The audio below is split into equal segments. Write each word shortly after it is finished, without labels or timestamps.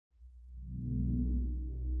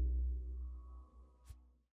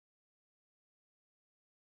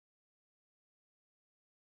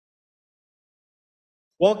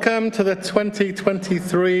Welcome to the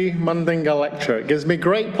 2023 Mundinger Lecture. It gives me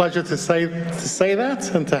great pleasure to say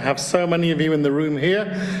that and to have so many of you in the room here.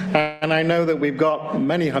 And I know that we've got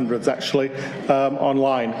many hundreds actually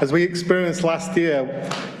online. As we experienced last year,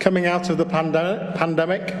 coming out of the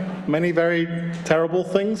pandemic, many very terrible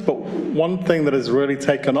things, but one thing that has really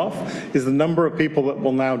taken off is the number of people that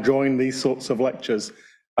will now join these sorts of lectures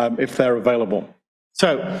if they're available.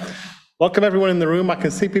 So, welcome everyone in the room. I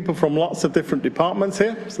can see people from lots of different departments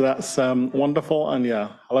here, so that's wonderful. And yeah,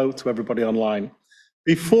 hello to everybody online.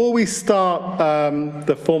 Before we start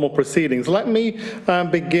the formal proceedings, let me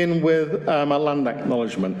begin with a land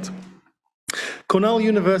acknowledgement. Cornell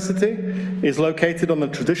University is located on the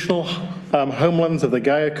traditional homelands of the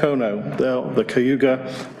Gayakono, the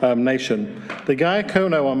Cayuga Nation. The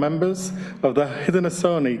Gayakono are members of the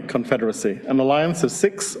Haudenosaunee Confederacy, an alliance of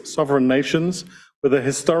 6 sovereign nations with a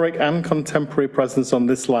historic and contemporary presence on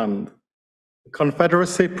this land. The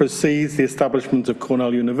Confederacy precedes the establishment of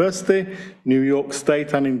Cornell University, New York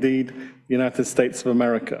State, and indeed the United States of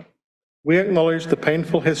America. We acknowledge the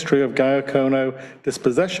painful history of Gayakono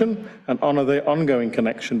dispossession and honor the ongoing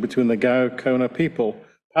connection between the Gayakono people,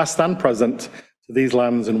 past and present, to these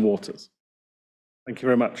lands and waters. Thank you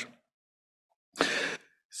very much.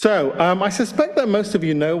 So, I suspect that most of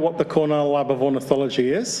you know what the Cornell Lab of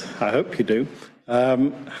Ornithology is. I hope you do.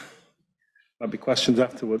 Might be questions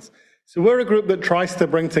afterwards. So we're a group that tries to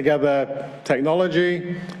bring together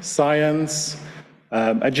technology, science,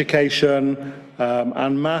 education,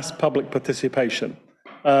 and mass public participation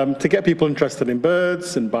to get people interested in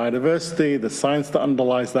birds and biodiversity, the science that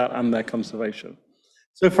underlies that, and their conservation.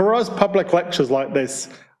 So for us, public lectures like this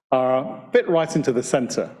are a bit right into the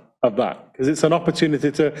center of that, because it's an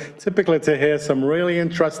opportunity to typically to hear some really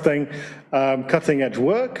interesting cutting edge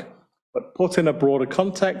work, but put in a broader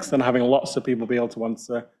context and having lots of people be able to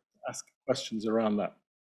ask questions around that.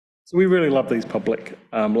 So we really love these public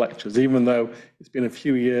lectures, even though it's been a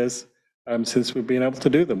few years since we've been able to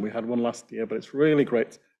do them. We had one last year, but it's really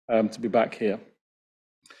great to be back here.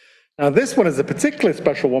 Now this one is a particularly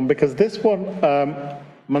special one because this one,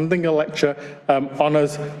 Mundinger Lecture,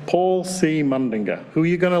 honors Paul C. Mundinger, who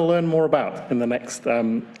you're going to learn more about in the next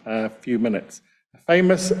few minutes.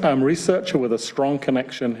 Famous researcher with a strong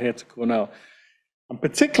connection here to Cornell. I'm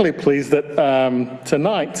particularly pleased that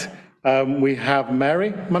tonight we have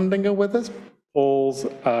Mary Mundinger with us, Paul's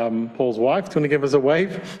wife. Do you want to give us a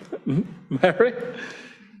wave, Mary?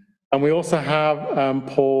 And we also have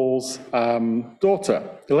Paul's daughter,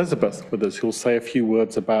 Elizabeth, with us, who'll say a few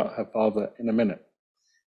words about her father in a minute.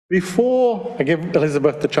 Before I give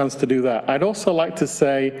Elizabeth the chance to do that, I'd also like to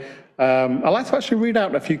say, I'd like to actually read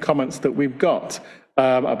out a few comments that we've got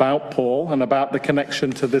about Paul and about the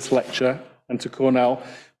connection to this lecture and to Cornell,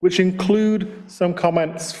 which include some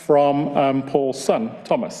comments from Paul's son,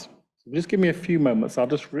 Thomas. So just give me a few moments. I'll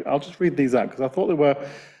just read these out because I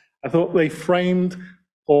thought they framed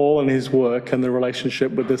Paul and his work and the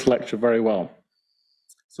relationship with this lecture very well.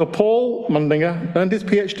 So Paul Mundinger earned his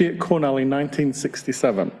Ph.D. at Cornell in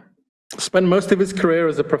 1967. Spent most of his career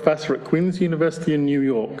as a professor at Queen's University in New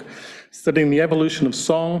York, studying the evolution of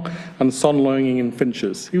song and song learning in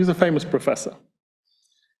finches. He was a famous professor.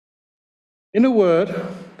 In a word,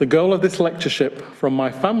 the goal of this lectureship, from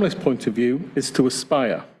my family's point of view, is to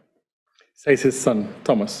aspire, says his son,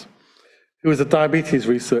 Thomas, who is a diabetes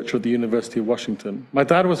researcher at the University of Washington. My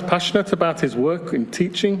dad was passionate about his work in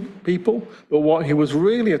teaching people, but what he was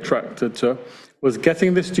really attracted to was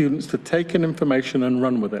getting the students to take in information and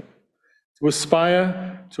run with it, to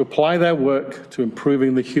aspire to apply their work to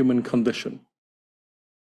improving the human condition.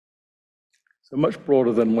 So much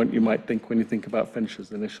broader than what you might think when you think about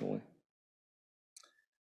finches initially.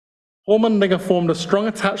 Paul Mundinger formed a strong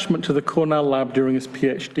attachment to the Cornell Lab during his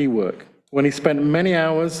PhD work, when he spent many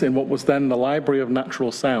hours in what was then the Library of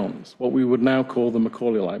Natural Sounds, what we would now call the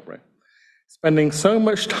Macaulay Library, spending so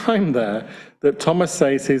much time there that Thomas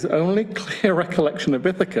says his only clear recollection of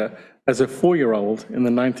Ithaca as a 4-year-old in the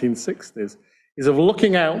 1960s is of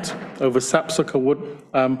looking out over Sapsucker Wood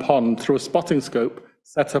Pond through a spotting scope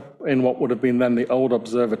set up in what would have been then the old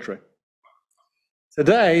observatory.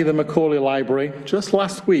 Today, the Macaulay Library, just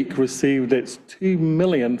last week, received its 2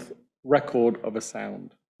 millionth record of a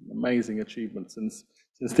sound. Amazing achievement since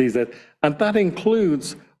these days. And that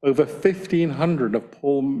includes over 1,500 of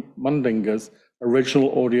Paul Mundinger's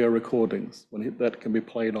original audio recordings that can be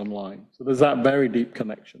played online. So there's that very deep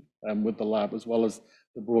connection with the lab as well as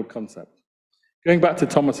the broad concept. Going back to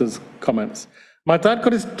Thomas's comments, my dad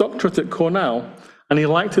got his doctorate at Cornell and he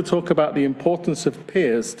liked to talk about the importance of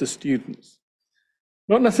peers to students.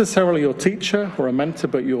 Not necessarily your teacher or a mentor,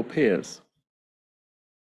 but your peers,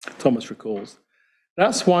 Thomas recalls.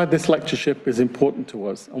 That's why this lectureship is important to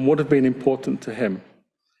us and would have been important to him.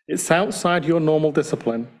 It's outside your normal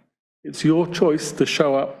discipline. It's your choice to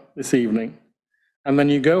show up this evening. And then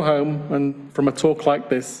you go home and from a talk like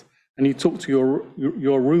this, and you talk to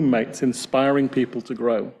your roommates, inspiring people to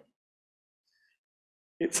grow.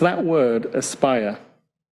 It's that word, aspire.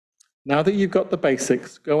 Now that you've got the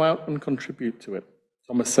basics, go out and contribute to it.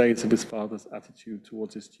 Thomas says of his father's attitude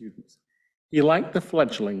towards his students. He liked the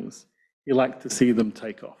fledglings. He liked to see them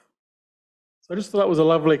take off. So I just thought that was a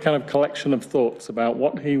lovely kind of collection of thoughts about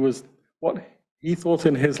what he thought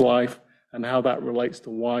in his life and how that relates to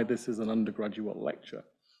why this is an undergraduate lecture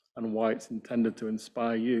and why it's intended to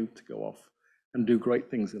inspire you to go off and do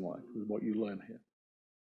great things in life with what you learn here.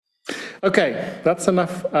 Okay, that's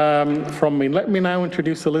enough from me. Let me now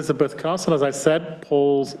introduce Elizabeth Carson, as I said,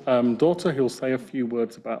 Paul's daughter, who'll say a few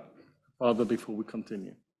words about her father before we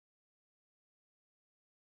continue.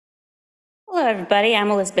 Hello, everybody.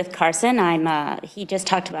 I'm Elizabeth Carson. He just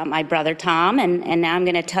talked about my brother, Tom, and now I'm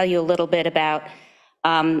going to tell you a little bit about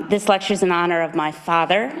this lecture is in honor of my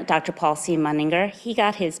father, Dr. Paul C. Mundinger. He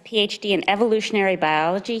got his Ph.D. in Evolutionary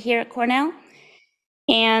Biology here at Cornell.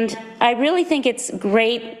 And I really think it's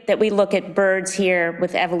great that we look at birds here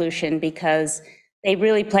with evolution because they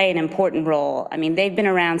really play an important role. I mean, they've been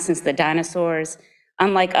around since the dinosaurs.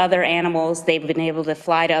 Unlike other animals, they've been able to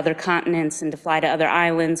fly to other continents and to fly to other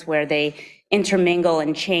islands where they intermingle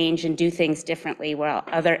and change and do things differently while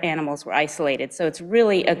other animals were isolated. So it's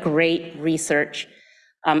really a great research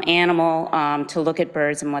animal to look at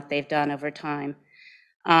birds and what they've done over time.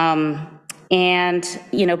 And,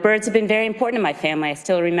 you know, birds have been very important in my family. I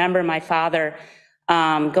still remember my father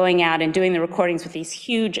going out and doing the recordings with these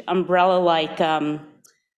huge umbrella-like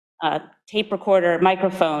tape recorder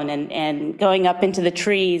microphone and going up into the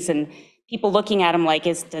trees and people looking at him like,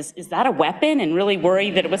 is that a weapon? And really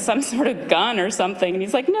worried that it was some sort of gun or something. And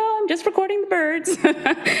he's like, no, I'm just recording the birds.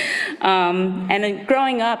 And then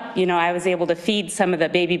growing up, you know, I was able to feed some of the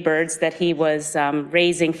baby birds that he was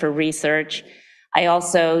raising for research. I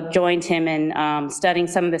also joined him in studying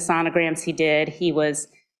some of the sonograms he did. He was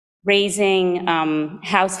raising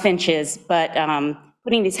house finches, but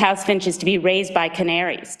putting these house finches to be raised by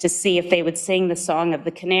canaries to see if they would sing the song of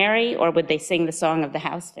the canary or would they sing the song of the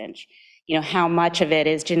house finch. You know, how much of it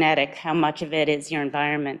is genetic, how much of it is your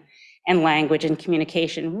environment and language and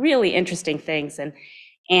communication, really interesting things.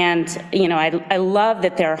 And you know, I love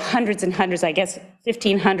that there are hundreds and hundreds, I guess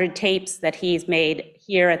 1,500 tapes that he's made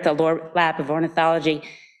here at the Lab of Ornithology.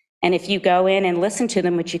 And if you go in and listen to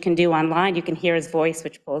them, which you can do online, you can hear his voice,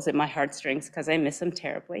 which pulls at my heartstrings because I miss him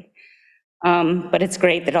terribly. But it's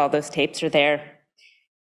great that all those tapes are there.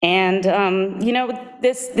 And you know,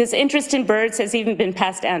 this interest in birds has even been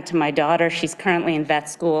passed down to my daughter. She's currently in vet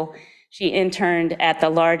school. She interned at the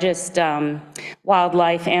largest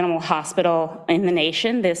wildlife animal hospital in the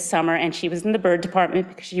nation this summer, and she was in the bird department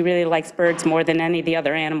because she really likes birds more than any of the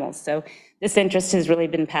other animals. So this interest has really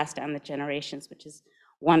been passed down the generations, which is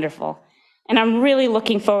wonderful. And I'm really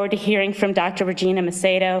looking forward to hearing from Dr. Regina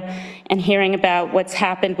Macedo and hearing about what's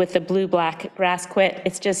happened with the blue-black grassquit.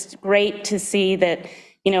 It's just great to see that,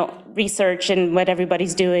 you know, research and what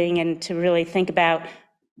everybody's doing and to really think about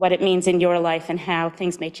what it means in your life and how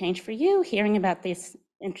things may change for you, hearing about these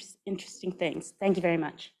interesting things. Thank you very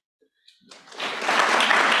much.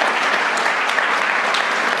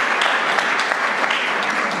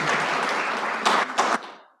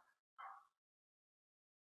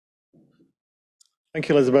 Thank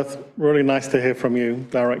you, Elizabeth. Really nice to hear from you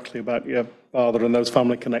directly about your father and those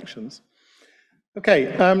family connections.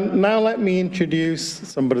 Okay, now let me introduce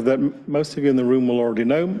somebody that most of you in the room will already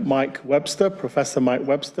know, Mike Webster, Professor Mike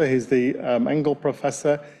Webster. He's the Engel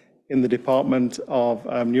Professor in the Department of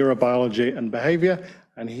Neurobiology and Behavior,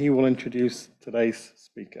 and he will introduce today's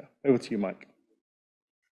speaker. Over to you, Mike.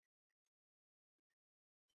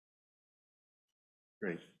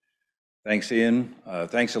 Great. Thanks, Ian.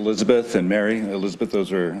 Thanks, Elizabeth and Mary. Elizabeth,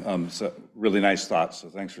 those are really nice thoughts, so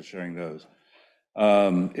thanks for sharing those.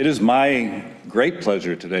 It is my great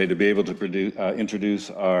pleasure today to be able to introduce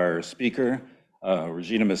our speaker,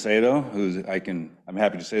 Regina Macedo, who I'm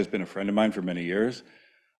happy to say has been a friend of mine for many years.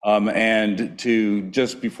 And to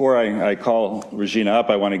just before I call Regina up,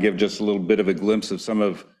 I want to give just a little bit of a glimpse of some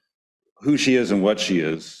of who she is and what she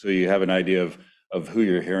is, so you have an idea of who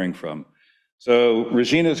you're hearing from. So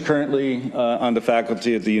Regina is currently on the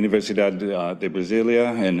faculty at the Universidade de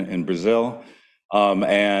Brasilia in Brazil.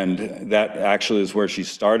 And that actually is where she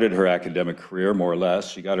started her academic career, more or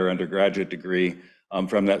less. She got her undergraduate degree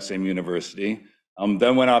from that same university.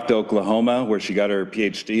 Then went off to Oklahoma, where she got her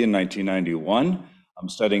PhD in 1991,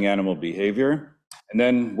 studying animal behavior. and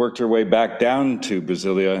then worked her way back down to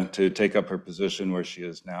Brasilia to take up her position where she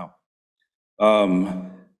is now.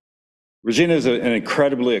 Regina is an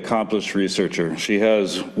incredibly accomplished researcher. She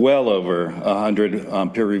has well over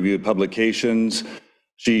 100 peer-reviewed publications.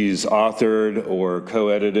 She's authored or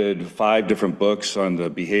co-edited 5 different books on the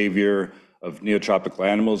behavior of neotropical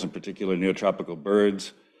animals, in particular neotropical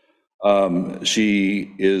birds.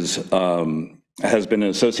 She has been an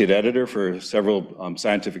associate editor for several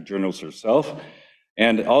scientific journals herself,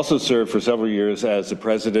 and also served for several years as the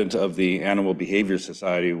president of the Animal Behavior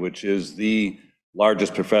Society, which is the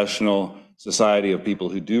largest professional society of people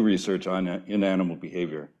who do research in animal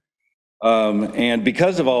behavior. And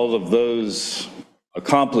because of all of those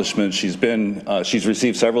accomplishments, she's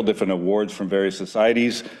received several different awards from various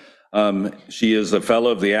societies. She is a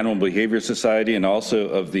fellow of the Animal Behavior Society and also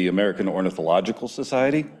of the American Ornithological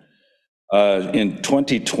Society. In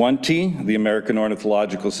 2020, the American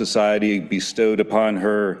Ornithological Society bestowed upon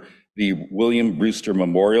her the William Brewster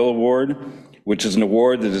Memorial Award, which is an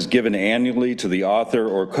award that is given annually to the author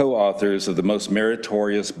or co-authors of the most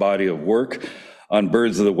meritorious body of work on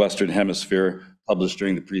birds of the Western Hemisphere published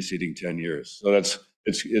during the preceding 10 years. So it's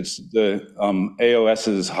the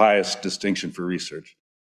AOS's highest distinction for research.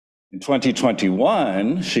 In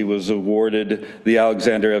 2021, she was awarded the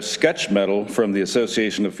Alexander F. Sketch Medal from the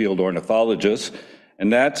Association of Field Ornithologists,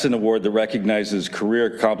 and that's an award that recognizes career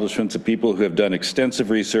accomplishments of people who have done extensive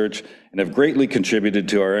research and have greatly contributed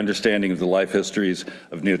to our understanding of the life histories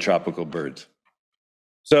of neotropical birds.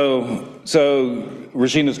 So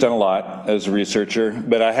Regina's done a lot as a researcher,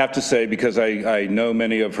 but I have to say, because I know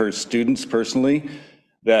many of her students personally,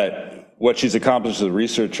 that what she's accomplished as a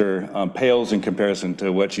researcher pales in comparison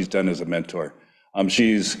to what she's done as a mentor.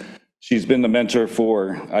 She's been the mentor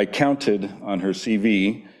for, I counted on her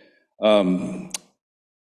CV,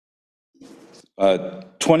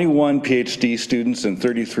 21 Ph.D. students and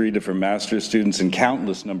 33 different master's students and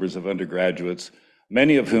countless numbers of undergraduates,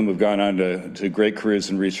 many of whom have gone on to great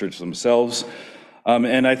careers in research themselves.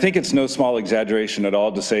 And I think it's no small exaggeration at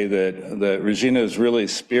all to say that Regina has really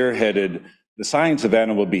spearheaded the science of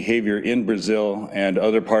animal behavior in Brazil and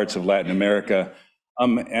other parts of Latin America.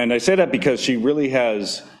 And I say that because she really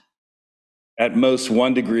has, at most,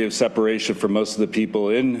 1 degree of separation from most of the people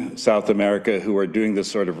in South America who are doing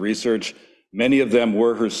this sort of research. Many of them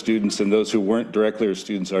were her students, and those who weren't directly her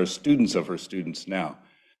students are students of her students now.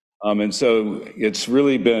 And so it's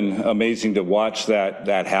really been amazing to watch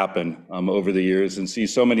that happen over the years and see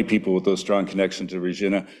so many people with those strong connections to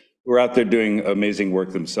Regina who are out there doing amazing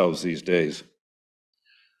work themselves these days.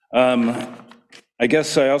 I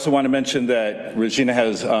guess I also want to mention that Regina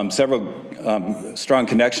has several strong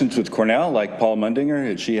connections with Cornell, like Paul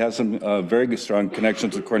Mundinger. She has some very strong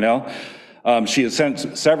connections with Cornell. She has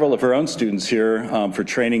sent several of her own students here for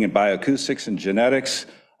training in bioacoustics and genetics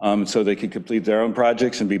so they can complete their own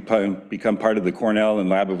projects and become part of the Cornell and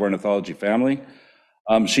Lab of Ornithology family.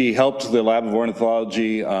 She helped the Lab of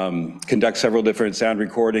Ornithology conduct several different sound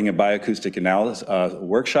recording and bioacoustic analysis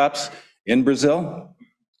workshops in Brazil.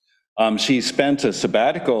 She spent a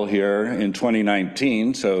sabbatical here in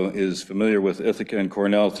 2019, so is familiar with Ithaca and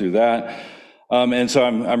Cornell through that. And so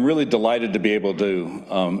I'm really delighted to be able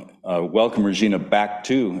to welcome Regina back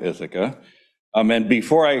to Ithaca. And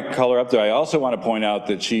before I call her up there, I also want to point out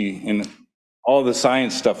that she, in all the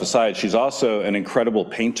science stuff aside, she's also an incredible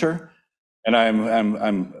painter. And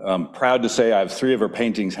I'm proud to say I have 3 of her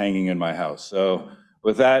paintings hanging in my house. So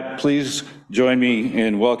with that, please join me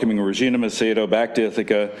in welcoming Regina Macedo back to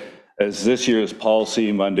Ithaca as this year's Paul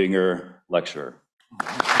C. Mundinger Lecturer.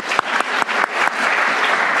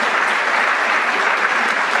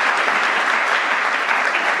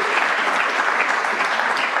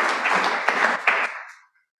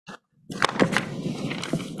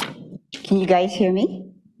 Can you guys hear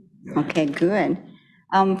me? Okay, good.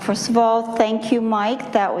 First of all, thank you,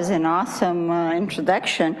 Mike. That was an awesome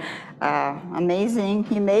introduction. Amazing.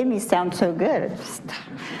 You made me sound so good. Just,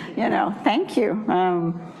 thank you.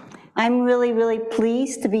 I'm really, really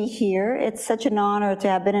pleased to be here. It's such an honor to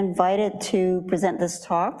have been invited to present this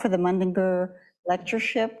talk for the Mundinger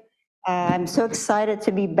Lectureship. I'm so excited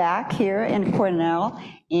to be back here in Cornell,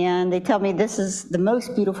 and they tell me this is the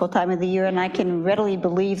most beautiful time of the year, and I can readily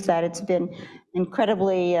believe that. It's been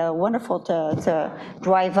incredibly wonderful to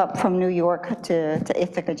drive up from New York to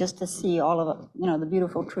Ithaca just to see all of the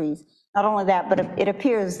beautiful trees. Not only that, but it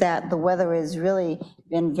appears that the weather has really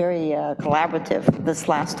been very collaborative this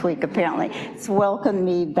last week, apparently. It's welcomed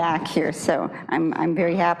me back here, so I'm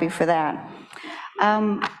very happy for that.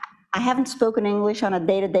 I haven't spoken English on a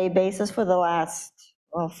day-to-day basis for the last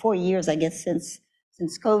 4 years, I guess, since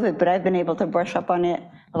since COVID, but I've been able to brush up on it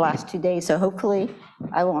the last 2 days, so hopefully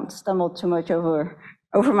I won't stumble too much over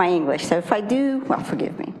my English. So if I do, well,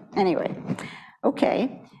 forgive me. Anyway,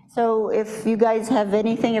 okay. So if you guys have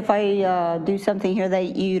anything, if I do something here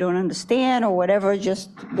that you don't understand or whatever, just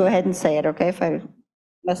go ahead and say it, okay? If I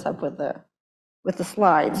mess up with the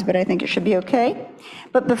slides, but I think it should be okay.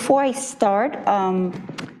 But before I start,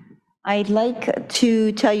 I'd like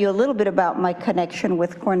to tell you a little bit about my connection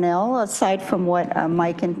with Cornell, aside from what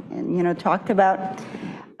Mike and talked about.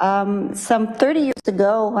 Some 30 years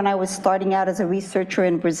ago, when I was starting out as a researcher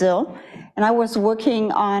in Brazil, and I was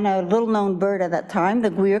working on a little-known bird at that time, the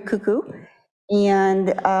guia cuckoo, and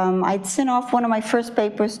I'd sent off one of my first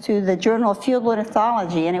papers to the Journal of Field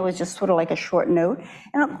Ornithology, and it was just sort of like a short note.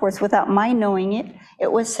 And of course, without my knowing it,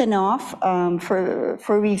 it was sent off for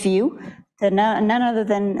review to none other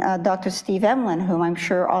than Dr. Steve Emlen, whom I'm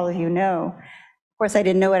sure all of you know. Of course, I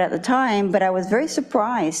didn't know it at the time, but I was very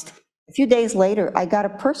surprised. A few days later, I got a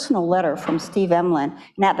personal letter from Steve Emlen,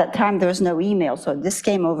 and at that time there was no email, so this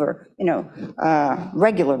came over,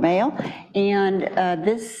 regular mail. And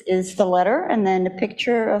this is the letter, and then a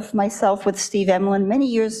picture of myself with Steve Emlen many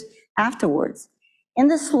years afterwards. In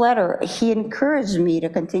this letter, he encouraged me to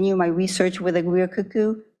continue my research with the guia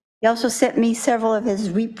cuckoo. He also sent me several of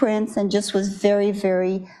his reprints and just was very,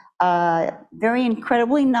 very, very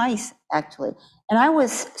incredibly nice, actually. And I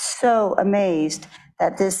was so amazed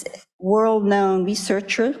that this world-known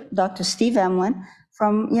researcher, Dr. Steve Emlen,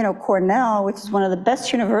 from Cornell, which is one of the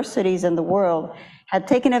best universities in the world, had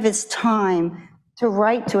taken of his time to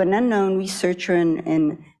write to an unknown researcher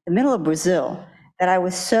in the middle of Brazil, that I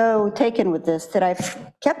was so taken with this that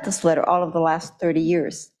I've kept this letter all of the last 30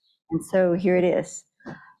 years. And so here it is.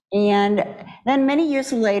 And then many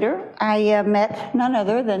years later, I met none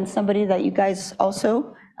other than somebody that you guys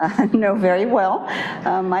also know very well,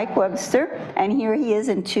 Mike Webster, and here he is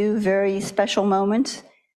in two very special moments,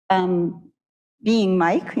 being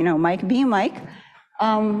Mike, Mike being Mike.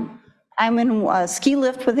 I'm in a ski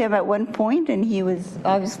lift with him at one point, and he was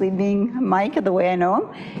obviously being Mike the way I know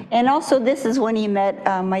him. And also this is when he met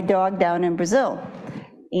my dog down in Brazil.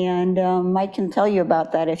 And Mike can tell you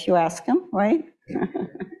about that if you ask him, right?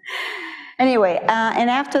 Anyway, and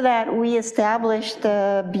after that, we established,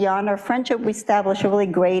 beyond our friendship, we established a really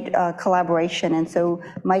great collaboration. And so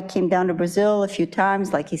Mike came down to Brazil a few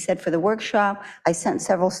times, like he said, for the workshop. I sent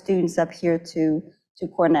several students up here to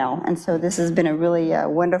Cornell. And so this has been a really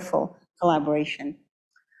wonderful collaboration.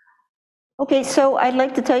 Okay, so I'd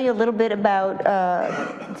like to tell you a little bit about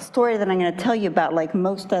the story that I'm going to tell you about. Like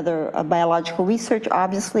most other biological research,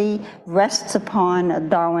 obviously rests upon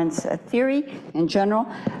Darwin's theory in general,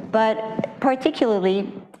 but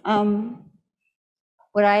particularly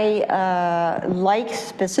what I like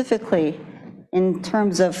specifically in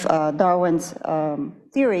terms of Darwin's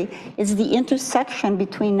theory is the intersection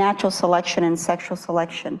between natural selection and sexual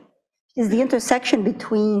selection. Is the intersection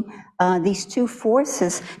between these two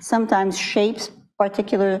forces sometimes shapes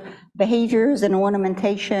particular behaviors and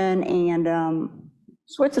ornamentation and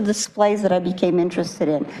sorts of displays that I became interested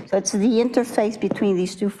in. So it's the interface between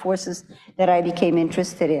these two forces that I became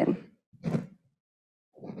interested in.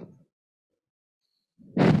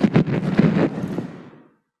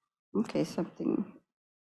 Okay, something.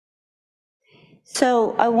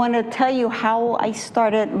 So I want to tell you how I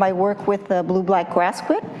started my work with the blue-black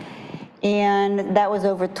grassquit. And that was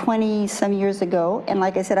over 20 some years ago. And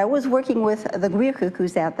like I said, I was working with the guia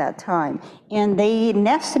cuckoos at that time. And they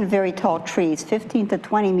nest in very tall trees, 15 to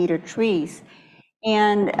 20 meter trees.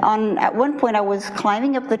 And at one point I was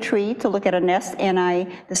climbing up the tree to look at a nest, and I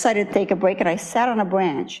decided to take a break, and I sat on a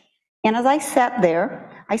branch. And as I sat there,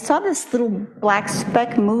 I saw this little black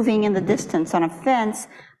speck moving in the distance on a fence.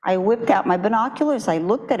 I whipped out my binoculars, I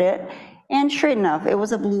looked at it, and sure enough, it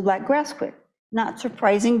was a blue-black grassquit. Not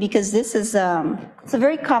surprising, because this is it's a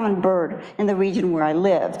very common bird in the region where I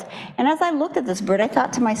lived. And as I looked at this bird, I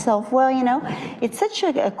thought to myself, well, it's such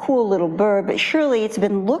a cool little bird, but surely it's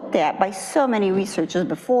been looked at by so many researchers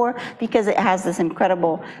before because it has this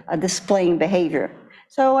incredible displaying behavior.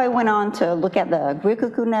 So I went on to look at the guia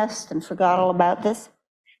cuckoo nest and forgot all about this.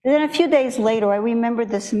 And then a few days later, I remembered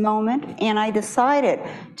this moment, and I decided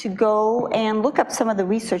to go and look up some of the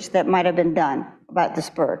research that might have been done about this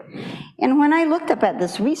bird. And when I looked up at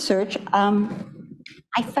this research,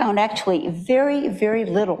 I found actually very, very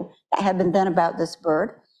little that had been done about this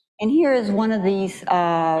bird. And here is one of these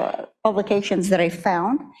publications that I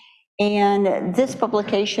found. And this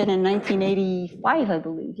publication in 1985, I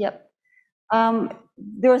believe, yep.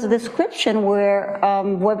 There was a description where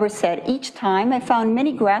Weber said, each time I found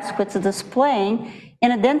many grassquits displaying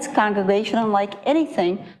in a dense congregation unlike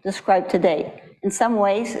anything described today. In some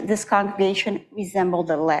ways, this congregation resembled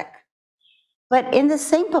a lek. But in the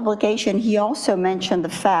same publication, he also mentioned the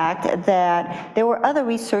fact that there were other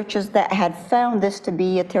researchers that had found this to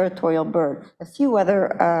be a territorial bird, a few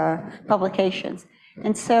other publications.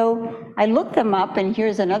 And so I looked them up, and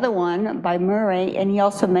here's another one by Murray, and he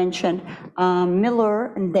also mentioned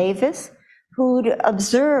Miller and Davis, who'd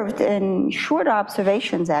observed, in short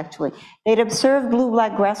observations actually, they'd observed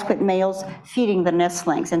blue-black grassquit males feeding the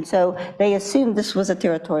nestlings, and so they assumed this was a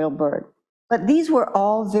territorial bird. But these were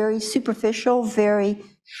all very superficial, very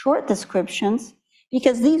short descriptions,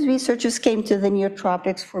 because these researchers came to the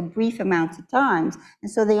neotropics for brief amounts of time,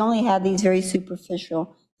 and so they only had these very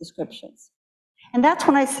superficial descriptions. And that's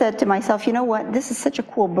when I said to myself, you know what, this is such a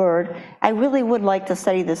cool bird. I really would like to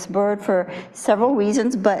study this bird for several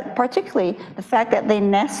reasons, but particularly the fact that they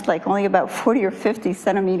nest like only about 40 or 50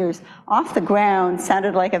 centimeters off the ground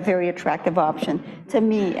sounded like a very attractive option to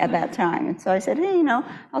me at that time. And so I said, hey, you know,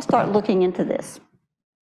 I'll start looking into this.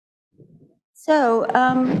 So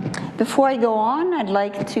before I go on, I'd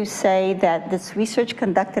like to say that this research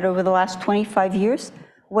conducted over the last 25 years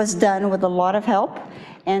was done with a lot of help,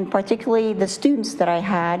 and particularly the students that I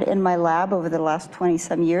had in my lab over the last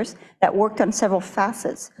 20-some years that worked on several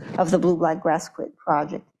facets of the blue-black grassquit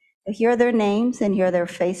project. So here are their names and here are their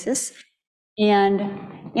faces.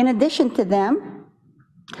 And in addition to them,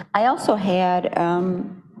 I also had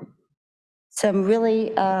some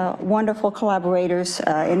really wonderful collaborators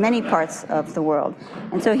in many parts of the world.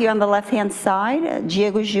 And so here on the left-hand side,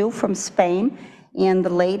 Diego Gil from Spain, and the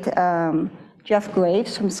late Jeff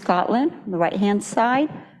Graves from Scotland. On the right-hand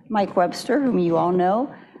side, Mike Webster, whom you all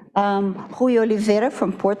know, Rui Oliveira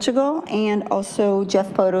from Portugal, and also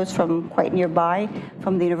Jeff Potos from quite nearby,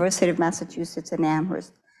 from the University of Massachusetts in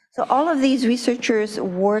Amherst. So all of these researchers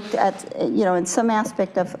worked at, you know, in some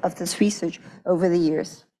aspect of this research over the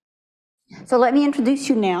years. So let me introduce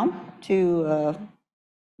you now to a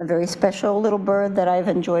very special little bird that I've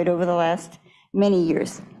enjoyed over the last many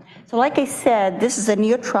years. So like I said, this is a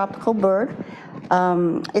neotropical bird.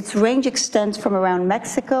 Its range extends from around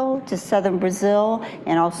Mexico to southern Brazil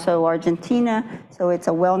and also Argentina, so it's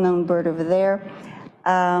a well-known bird over there.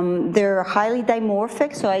 They're highly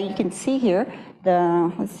dimorphic, so you can see here,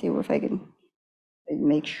 let's see if I can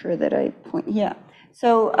make sure that I point, yeah.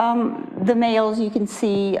 So the males, you can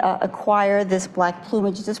see, acquire this black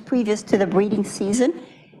plumage just previous to the breeding season.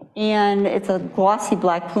 And it's a glossy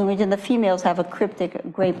black plumage, and the females have a cryptic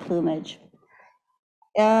gray plumage.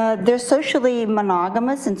 They're socially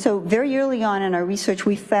monogamous, and so very early on in our research,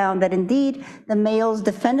 we found that indeed the males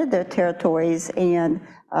defended their territories, and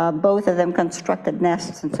both of them constructed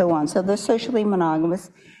nests and so on. So they're socially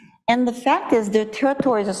monogamous. And the fact is their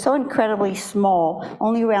territories are so incredibly small,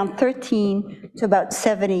 only around 13 to about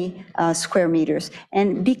 70 square meters.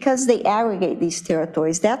 And because they aggregate these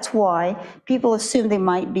territories, that's why people assume they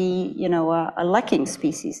might be, you know, a lekking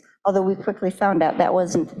species, although we quickly found out that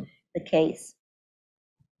wasn't the case.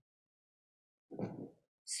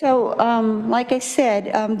 So, like I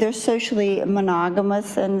said, they're socially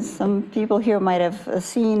monogamous, and some people here might have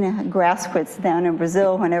seen grassquits down in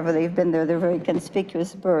Brazil whenever they've been there. They're very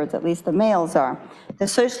conspicuous birds, at least the males are. They're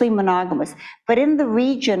socially monogamous. But in the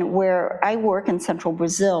region where I work in central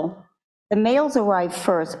Brazil, the males arrive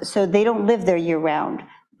first, so they don't live there year-round.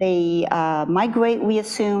 They migrate, we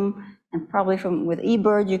assume, and probably with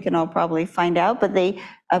eBird, you can all probably find out, but they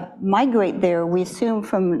migrate there, we assume,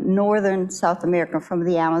 from northern South America, from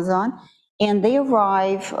the Amazon, and they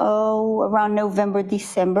arrive, around November,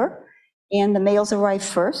 December, and the males arrive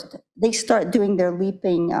first. They start doing their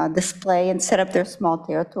leaping display and set up their small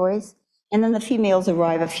territories, and then the females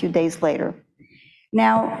arrive a few days later.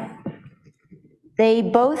 Now, they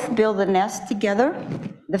both build a nest together.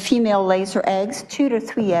 The female lays her eggs, 2 to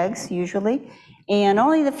 3 eggs usually, and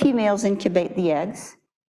only the females incubate the eggs.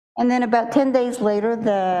 And then about 10 days later,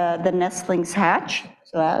 the nestlings hatch,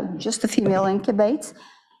 so just the female incubates.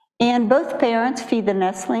 And both parents feed the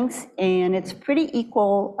nestlings, and it's pretty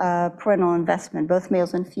equal parental investment. Both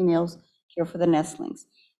males and females care for the nestlings.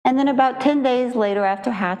 And then about 10 days later,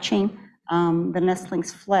 after hatching, the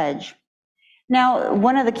nestlings fledge. Now,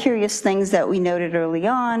 one of the curious things that we noted early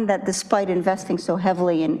on, that despite investing so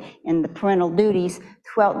heavily in the parental duties,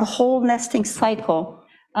 throughout the whole nesting cycle,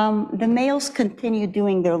 the males continue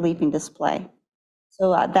doing their leaping display.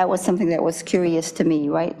 So that was something that was curious to me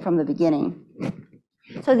right from the beginning.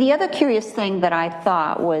 So the other curious thing that I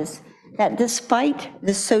thought was that despite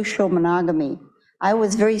the social monogamy, I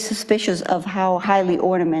was very suspicious of how highly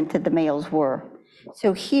ornamented the males were.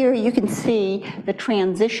 So here you can see the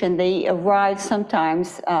transition. They arrive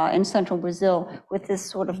sometimes in central Brazil with this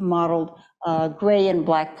sort of mottled gray and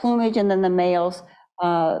black plumage, and then the males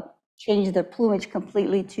change their plumage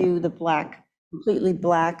completely to the black, completely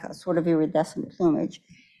black, sort of iridescent plumage.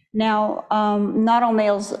 Now, not all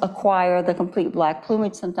males acquire the complete black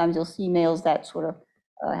plumage. Sometimes you'll see males that sort of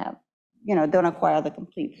have, don't acquire the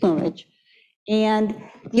complete plumage. And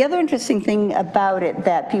the other interesting thing about it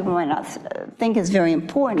that people might not think is very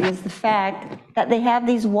important is the fact that they have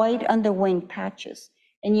these white underwing patches.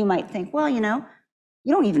 And you might think, well, you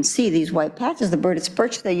don't even see these white patches. The bird is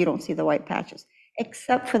perched there, you don't see the white patches.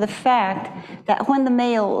 Except for the fact that when the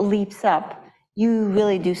male leaps up, you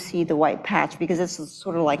really do see the white patch, because this is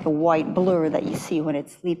sort of like a white blur that you see when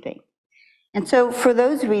it's sleeping. And so for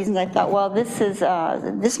those reasons, I thought, well,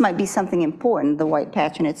 this might be something important, the white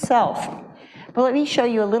patch in itself. But let me show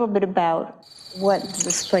you a little bit about what the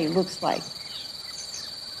display looks like.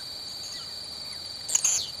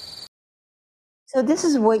 So this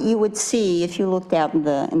is what you would see if you looked out in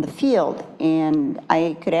the field, and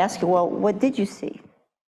I could ask you, well, what did you see?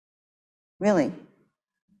 Really?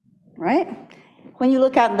 Right? When you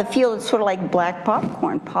look out in the field, it's sort of like black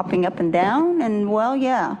popcorn popping up and down, and well,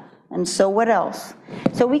 yeah. And so what else?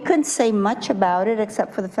 So we couldn't say much about it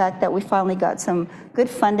except for the fact that we finally got some good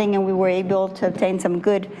funding, and we were able to obtain some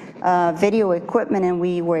good video equipment, and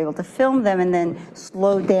we were able to film them and then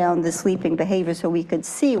slow down the sleeping behavior so we could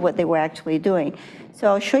see what they were actually doing. So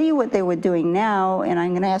I'll show you what they were doing now, and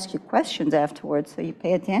I'm going to ask you questions afterwards so you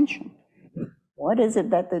pay attention. What is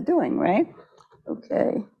it that they're doing, right?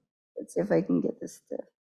 Okay, let's see if I can get this to,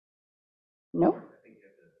 nope.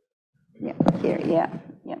 Yeah, here, yeah.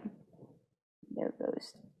 There it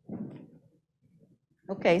goes.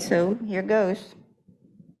 Okay, so here goes.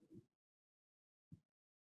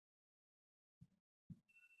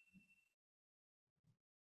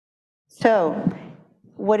 So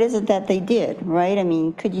what is it that they did, right? I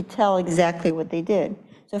mean, could you tell exactly what they did?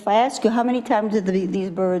 So if I ask you how many times did these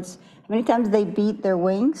birds, how many times they beat their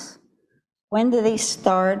wings? When did they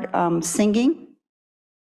start singing?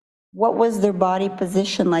 What was their body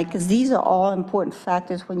position like? Because these are all important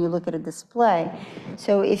factors when you look at a display.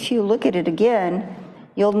 So if you look at it again,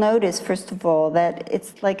 you'll notice, first of all, that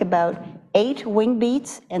it's like about 8 wing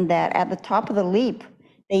beats, and that at the top of the leap,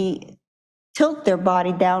 they tilt their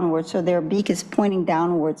body downwards, so their beak is pointing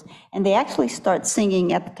downwards, and they actually start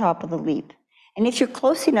singing at the top of the leap. And if you're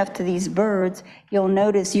close enough to these birds, you'll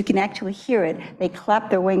notice you can actually hear it. They clap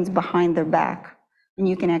their wings behind their back, and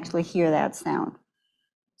you can actually hear that sound.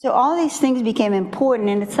 So all these things became important,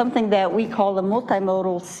 and it's something that we call the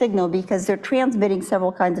multimodal signal, because they're transmitting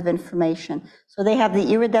several kinds of information. So they have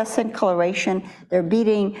the iridescent coloration, they're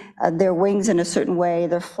beating their wings in a certain way,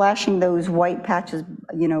 they're flashing those white patches,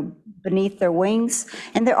 beneath their wings,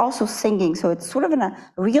 and they're also singing. So it's sort of a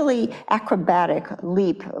really acrobatic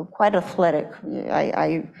leap, quite athletic.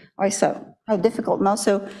 I saw how difficult, and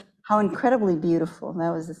also how incredibly beautiful. That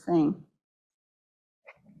was the thing.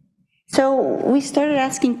 So we started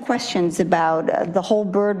asking questions about the whole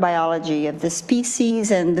bird biology of the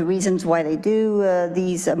species and the reasons why they do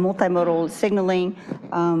these multimodal signaling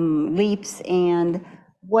leaps, and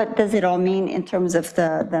what does it all mean in terms of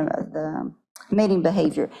the mating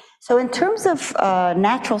behavior. So in terms of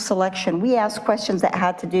natural selection, we asked questions that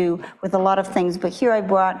had to do with a lot of things, but here I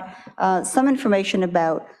brought some information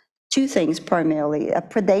about 2 things primarily,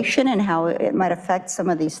 predation and how it might affect some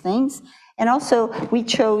of these things. And also we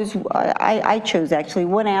chose, I chose actually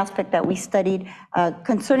one aspect that we studied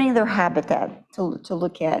concerning their habitat to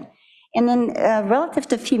look at. And then relative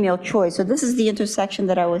to female choice, so this is the intersection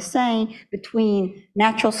that I was saying between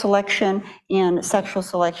natural selection and sexual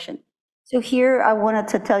selection. So here I wanted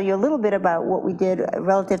to tell you a little bit about what we did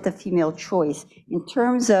relative to female choice in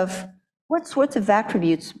terms of what sorts of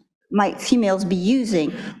attributes might females be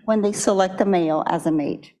using when they select a male as a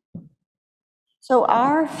mate. So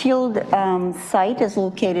our field site is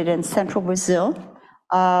located in central Brazil.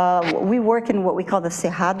 We work in what we call the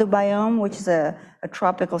Cerrado biome, which is a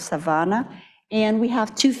tropical savanna, and we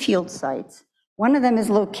have 2 field sites. One of them is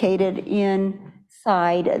located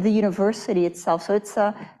inside the university itself, so it's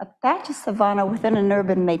a patch of savanna within an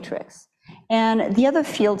urban matrix. And the other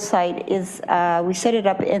field site is, we set it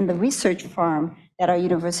up in the research farm that our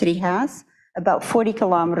university has, about 40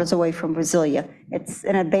 kilometers away from Brasilia. It's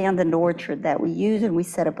an abandoned orchard that we use, and we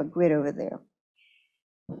set up a grid over there.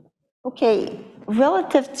 Okay,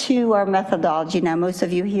 relative to our methodology, now most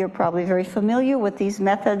of you here are probably very familiar with these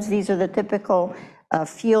methods. These are the typical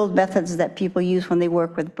field methods that people use when they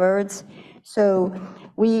work with birds. So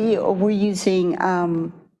we were using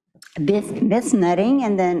This netting,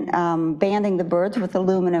 and then banding the birds with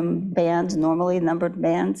aluminum bands, normally numbered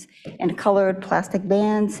bands, and colored plastic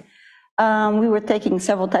bands. We were taking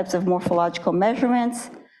several types of morphological measurements.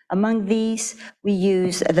 Among these, we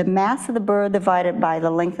use the mass of the bird divided by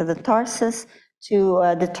the length of the tarsus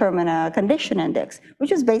to determine a condition index,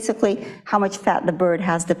 which is basically how much fat the bird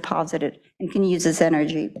has deposited and can use as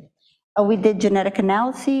energy. We did genetic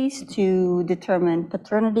analyses to determine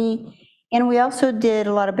paternity, and we also did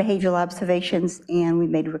a lot of behavioral observations, and we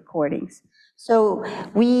made recordings. So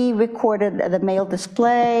we recorded the male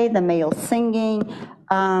display, the male singing.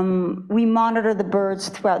 We monitor the birds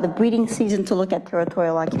throughout the breeding season to look at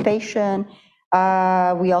territorial occupation.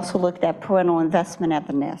 We also looked at parental investment at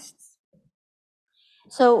the nests.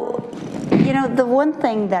 So, you know, the one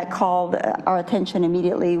thing that called our attention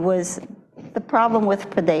immediately was the problem with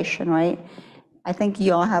predation, right? I think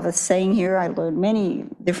you all have a saying here. I learned many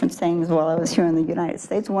different sayings while I was here in the United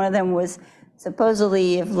States. One of them was,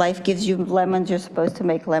 supposedly, if life gives you lemons, you're supposed to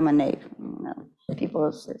make lemonade. You know,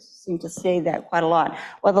 people seem to say that quite a lot.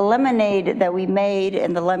 Well, the lemonade that we made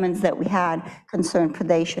and the lemons that we had concerned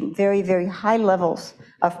predation, very, very high levels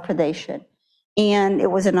of predation. And it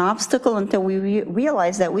was an obstacle until we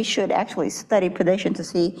realized that we should actually study predation to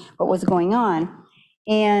see what was going on.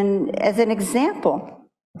 And as an example,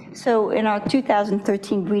 so in our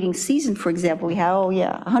 2013 breeding season, for example, we had,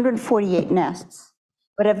 148 nests.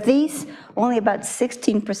 But of these, only about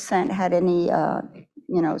 16% had any,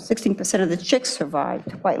 16% of the chicks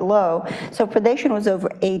survived, quite low. So predation was over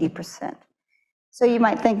 80%. So you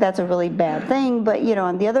might think that's a really bad thing, but you know,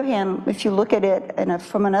 on the other hand, if you look at it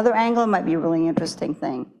from another angle, it might be a really interesting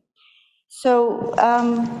thing. So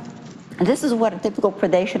this is what a typical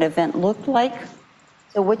predation event looked like.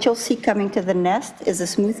 So what you'll see coming to the nest is a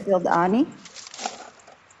smooth-billed ani,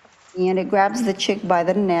 and it grabs the chick by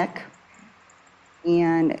the neck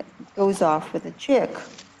and goes off with the chick.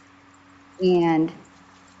 And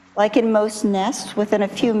like in most nests, within a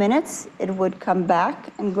few minutes, it would come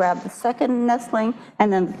back and grab the second nestling,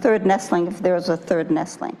 and then the third nestling if there was a third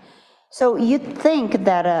nestling. So you'd think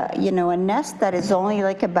that a nest that is only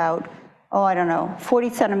like about 40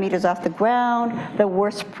 centimeters off the ground, the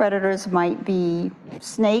worst predators might be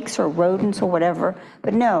snakes or rodents or whatever,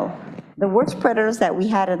 but no, the worst predators that we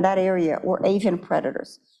had in that area were avian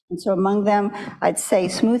predators. And so among them, I'd say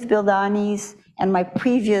smooth-billed anis, and my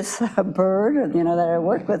previous bird, that I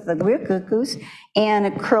worked with, the greer cuckoos,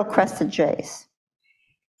 and curl-crested jays.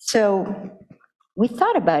 So we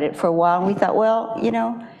thought about it for a while, and we thought, well,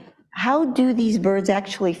 how do these birds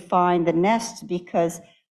actually find the nests? Because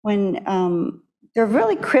when they're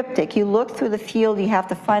really cryptic, you look through the field, you have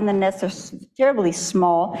to find the nests, they're terribly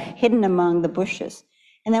small, hidden among the bushes.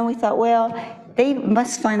 And then we thought, well, they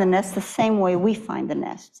must find the nest the same way we find the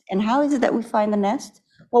nest. And how is it that we find the nest?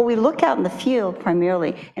 Well, we look out in the field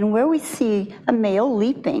primarily, and where we see a male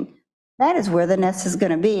leaping, that is where the nest is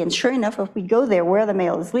going to be. And sure enough, if we go there where the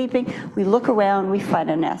male is leaping, we look around, we find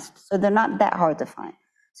a nest. So they're not that hard to find.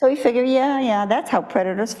 So we figure, yeah, that's how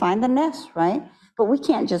predators find the nest, right? But we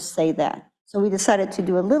can't just say that. So we decided to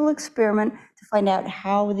do a little experiment to find out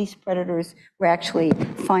how these predators were actually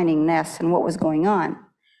finding nests and what was going on.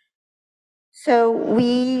 So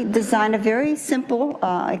we designed a very simple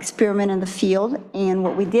experiment in the field, and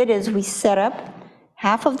what we did is we set up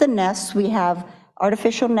half of the nests. We have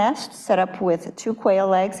artificial nests set up with 2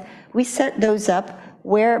 quail eggs. We set those up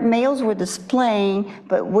where males were displaying,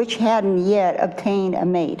 but which hadn't yet obtained a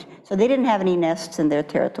mate. So they didn't have any nests in their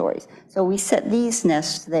territories. So we set these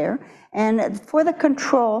nests there. And for the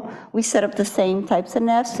control, we set up the same types of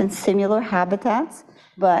nests in similar habitats,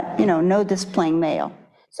 but no displaying male.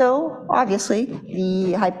 So obviously,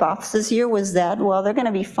 the hypothesis here was that, well, they're going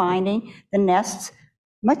to be finding the nests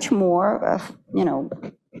much more,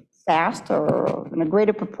 fast or in a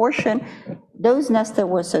greater proportion, those nests that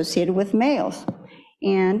were associated with males.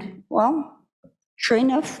 And, well, sure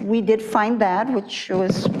enough, we did find that, which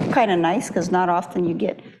was kind of nice because not often you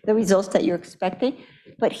get the results that you're expecting.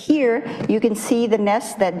 But here, you can see the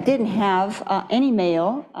nests that didn't have any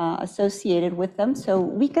male associated with them. So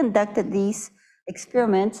we conducted these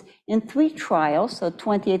experiments in 3 trials, so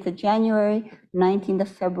 28th of January, 19th of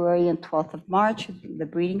February, and 12th of March, the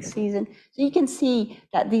breeding season. So you can see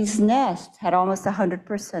that these nests had almost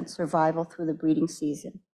 100% survival through the breeding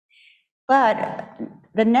season. But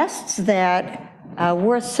the nests that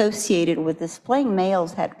were associated with displaying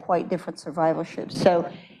males had quite different survivalship.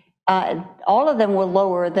 So all of them were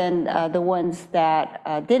lower than the ones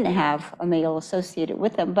that didn't have a male associated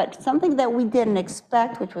with them. But something that we didn't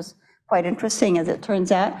expect, which was quite interesting as it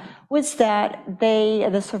turns out, was that the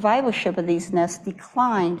survivalship of these nests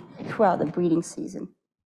declined throughout the breeding season.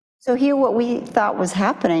 So here what we thought was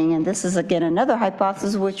happening, and this is again another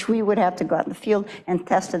hypothesis which we would have to go out in the field and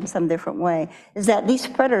test in some different way, is that these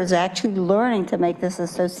predators are actually learning to make this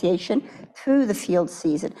association through the field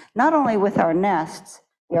season, not only with our nests,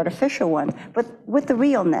 the artificial ones, but with the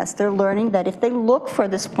real nest. They're learning that if they look for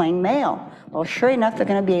this playing male, well, sure enough, they're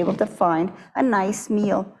going to be able to find a nice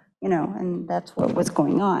meal, and that's what was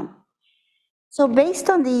going on. So based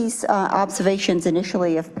on these observations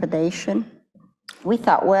initially of predation, we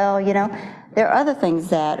thought, well, there are other things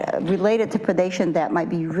that related to predation that might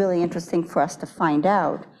be really interesting for us to find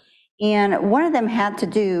out. And one of them had to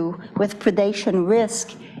do with predation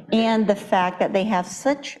risk and the fact that they have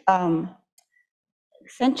such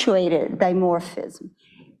accentuated dimorphism.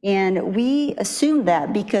 And we assumed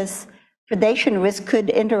that because predation risk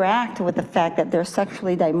could interact with the fact that they're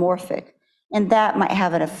sexually dimorphic, and that might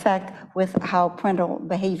have an effect with how parental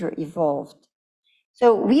behavior evolved.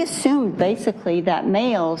 So we assumed basically that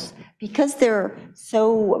males, because they're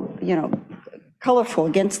so, colorful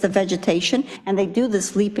against the vegetation, and they do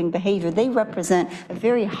this leaping behavior, they represent a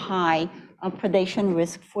very high predation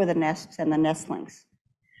risk for the nests and the nestlings.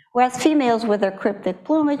 Whereas females with their cryptic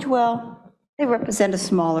plumage, well, they represent a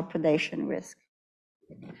smaller predation risk.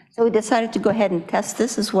 So we decided to go ahead and test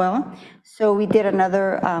this as well. So we did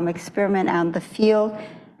another experiment out in the field,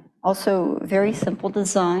 also very simple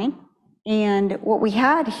design. And what we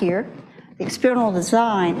had here, the experimental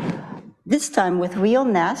design, this time with real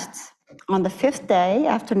nests on the 5th day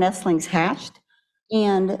after nestlings hatched.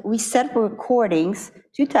 And we set recordings,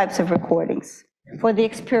 2 types of recordings. For the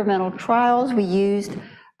experimental trials, we used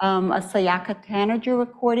a Sayaka tanager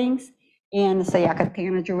recordings, and the Sayaka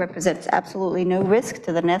tanager represents absolutely no risk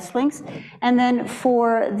to the nestlings. And then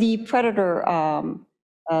for the predator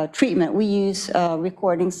treatment, we use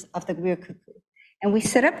recordings of the greer cuckoo. And we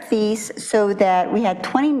set up these so that we had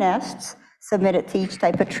 20 nests submitted to each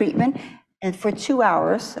type of treatment, and for 2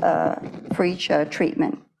 hours for each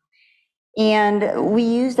treatment. And we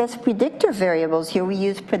used as predictor variables here, we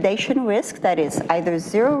used predation risk, that is either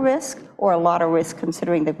 0 risk or a lot of risk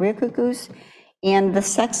considering the greer cuckoos, and the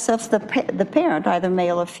sex of the parent, either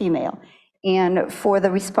male or female. And for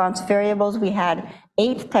the response variables, we had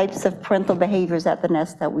 8 types of parental behaviors at the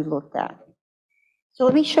nest that we looked at. So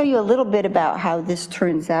let me show you a little bit about how this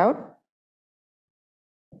turns out.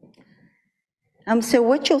 So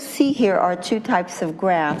what you'll see here are 2 types of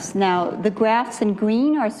graphs. Now, the graphs in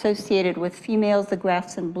green are associated with females, the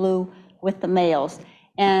graphs in blue with the males.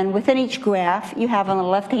 And within each graph, you have on the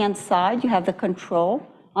left-hand side, you have the control.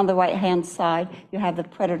 On the right-hand side, you have the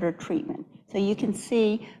predator treatment. So you can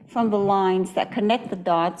see from the lines that connect the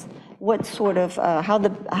dots what sort of,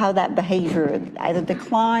 how that behavior either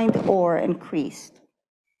declined or increased.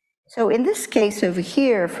 So in this case over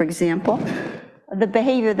here, for example, the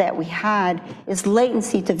behavior that we had is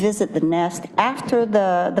latency to visit the nest after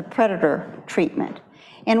the predator treatment.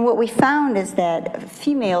 And what we found is that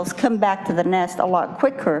females come back to the nest a lot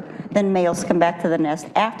quicker than males come back to the nest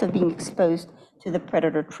after being exposed to the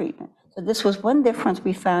predator treatment. So this was one difference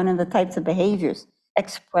we found in the types of behaviors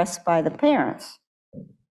expressed by the parents.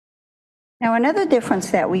 Now, another difference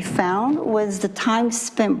that we found was the time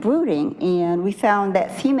spent brooding, and we found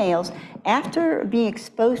that females, after being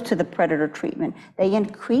exposed to the predator treatment, they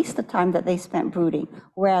increased the time that they spent brooding,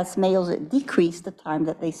 whereas males decreased the time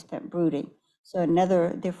that they spent brooding. So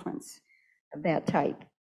another difference of that type.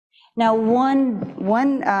 Now,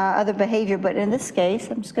 one other behavior, but in this case,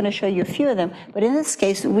 I'm just going to show you a few of them, but in this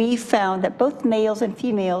case, we found that both males and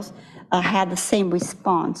females had the same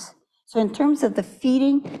response. So in terms of the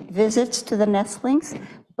feeding visits to the nestlings,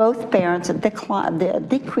 both parents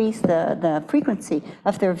decreased the frequency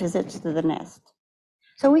of their visits to the nest.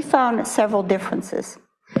 So we found several differences.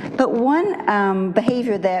 But one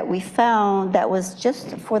behavior that we found that was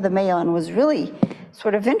just for the male and was really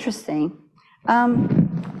sort of interesting,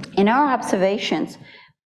 in our observations,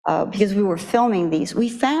 because we were filming these, we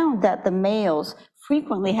found that the males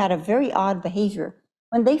frequently had a very odd behavior.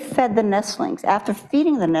 When they fed the nestlings, after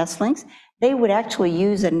feeding the nestlings, they would actually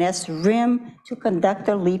use a nest rim to conduct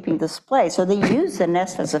their leaping display. So they use the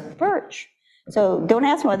nest as a perch. So don't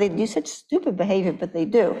ask me why they do such stupid behavior, but they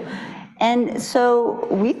do. And so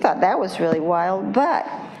we thought that was really wild, but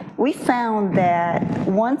we found that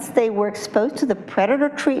once they were exposed to the predator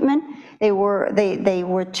treatment, they were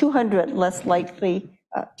 200% less likely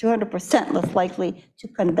to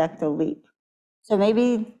conduct a leap. So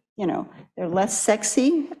maybe, they're less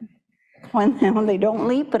sexy when they don't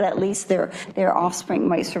leap, but at least their offspring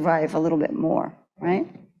might survive a little bit more, right?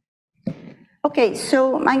 Okay,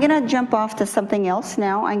 so I'm going to jump off to something else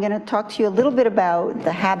now. I'm going to talk to you a little bit about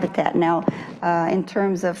the habitat now, in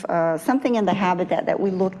terms of something in the habitat that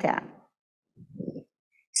we looked at.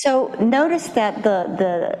 So notice that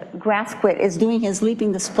the grassquit is doing his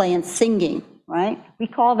leaping display and singing, right? We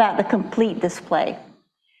call that the complete display.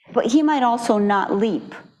 But he might also not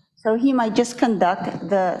leap. So he might just conduct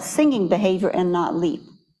the singing behavior and not leap.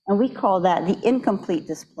 And we call that the incomplete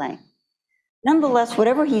display. Nonetheless,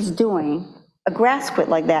 whatever he's doing, a grassquit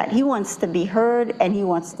like that, he wants to be heard and he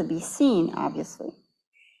wants to be seen, obviously.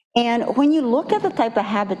 And when you look at the type of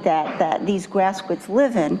habitat that these grassquits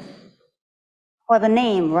live in, or the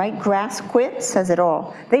name, right, grassquit says it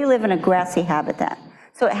all. They live in a grassy habitat.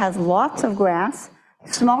 So it has lots of grass,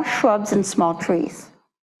 small shrubs and small trees.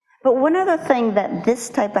 But one other thing that this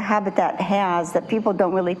type of habitat has that people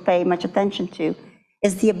don't really pay much attention to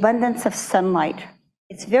is the abundance of sunlight.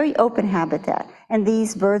 It's very open habitat, and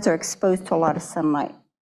these birds are exposed to a lot of sunlight.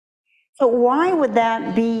 So why would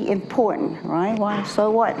that be important, right? Why?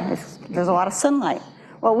 So what? There's a lot of sunlight.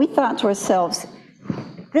 Well, we thought to ourselves,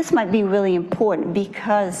 this might be really important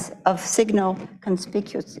because of signal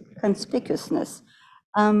conspicuousness.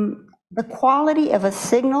 The quality of a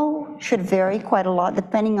signal should vary quite a lot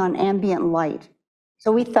depending on ambient light.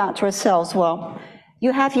 So we thought to ourselves, well,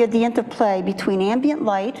 you have here the interplay between ambient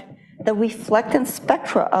light, the reflectance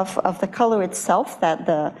spectra of the color itself that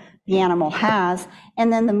the animal has,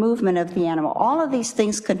 and then the movement of the animal. All of these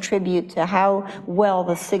things contribute to how well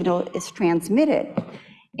the signal is transmitted.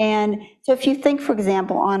 And so if you think, for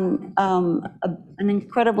example, on an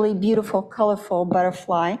incredibly beautiful, colorful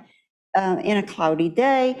butterfly in a cloudy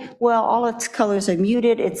day, well, all its colors are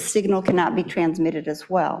muted, its signal cannot be transmitted as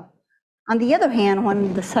well. On the other hand,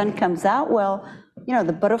 when the sun comes out, well, you know,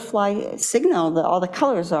 the butterfly signal, all the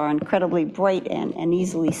colors are incredibly bright and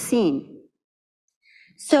easily seen.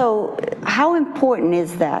 So how important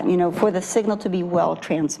is that, you know, for the signal to be well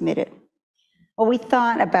transmitted? Well, we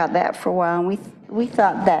thought about that for a while, and we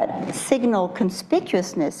thought that signal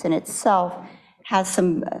conspicuousness in itself has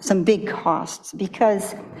some big costs,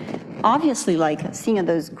 because obviously, like seeing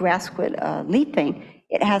those grassquit leaping,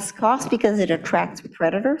 it has costs because it attracts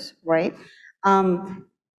predators, right?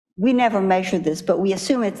 We never measured this, but we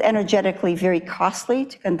assume it's energetically very costly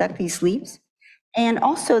to conduct these leaps. And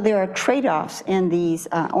also there are trade-offs in these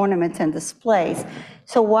ornaments and displays.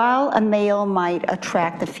 So while a male might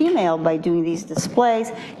attract a female by doing these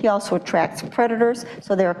displays, he also attracts predators,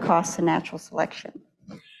 so there are costs to natural selection.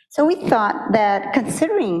 So we thought that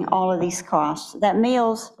considering all of these costs, that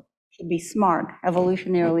males should be smart,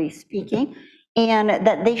 evolutionarily speaking, and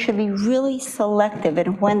that they should be really selective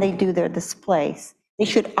in when they do their displays. They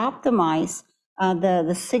should optimize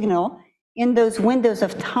the signal in those windows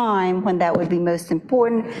of time when that would be most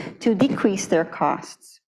important to decrease their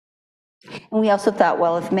costs. And we also thought,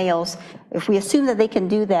 well, if we assume that they can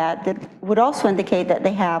do that, that would also indicate that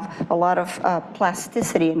they have a lot of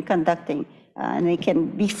plasticity in conducting, and they can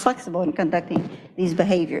be flexible in conducting these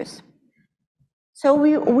behaviors. So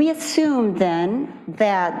we assumed then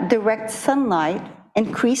that direct sunlight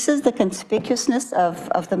increases the conspicuousness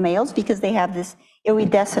of the males because they have this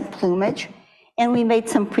iridescent plumage, and we made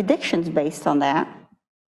some predictions based on that.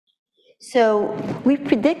 So we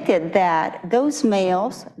predicted that those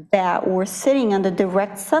males that were sitting under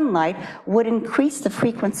direct sunlight would increase the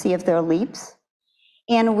frequency of their leaps.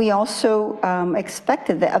 And we also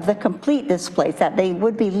expected that of the complete displays, that they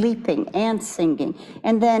would be leaping and singing.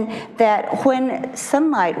 And then that when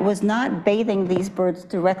sunlight was not bathing these birds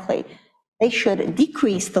directly, they should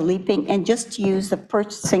decrease the leaping and just use the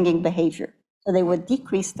perch singing behavior. So they would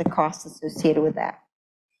decrease the cost associated with that.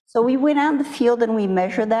 So we went out in the field and we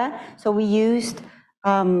measured that. So we used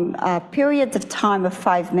periods of time of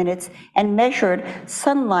 5 minutes and measured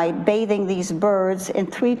sunlight bathing these birds in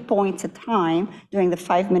 3 points at a time during the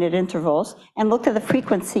 5-minute intervals, and looked at the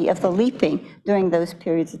frequency of the leaping during those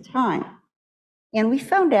periods of time. And we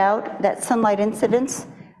found out that sunlight incidence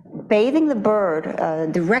bathing the bird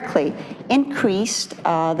directly increased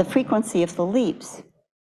the frequency of the leaps.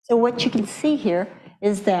 So what you can see here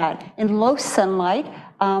is that in low sunlight,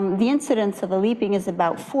 the incidence of the leaping is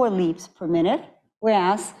about 4 leaps per minute,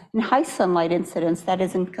 whereas in high sunlight incidence, that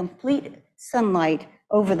is in complete sunlight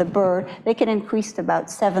over the bird, they can increase to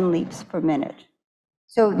about 7 leaps per minute.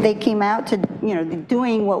 So they came out to, you know,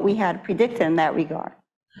 doing what we had predicted in that regard.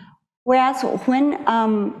 Whereas when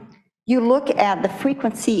you look at the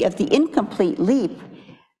frequency of the incomplete leap,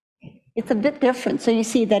 it's a bit different. So you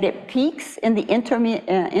see that it peaks in the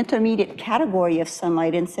intermediate category of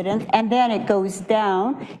sunlight incidence, and then it goes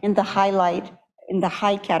down in the highlight in the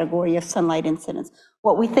high category of sunlight incidence.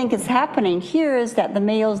 What we think is happening here is that the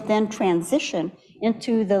males then transition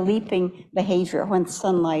into the leaping behavior when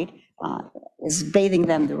sunlight is bathing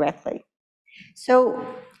them directly. So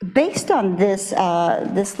based on this,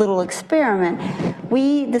 this little experiment,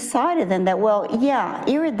 we decided then that, well, yeah,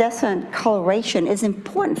 iridescent coloration is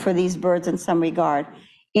important for these birds in some regard,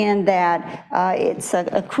 in that it's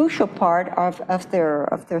a crucial part of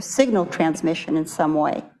their signal transmission in some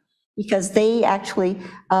way, because they actually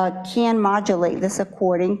can modulate this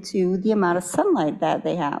according to the amount of sunlight that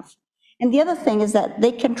they have. And the other thing is that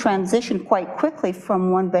they can transition quite quickly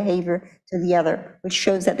from one behavior to the other, which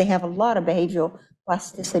shows that they have a lot of behavioral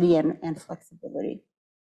plasticity and flexibility.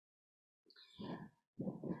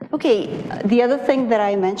 Okay, the other thing that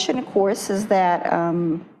I mentioned, of course, is that,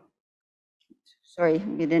 sorry,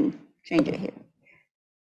 you didn't change it here.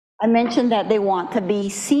 I mentioned that they want to be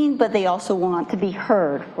seen, but they also want to be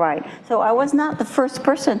heard, right? So I was not the first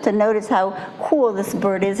person to notice how cool this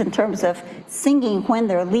bird is in terms of singing when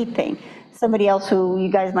they're leaping. Somebody else who you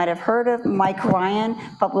guys might have heard of, Mike Ryan,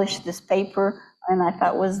 published this paper, and I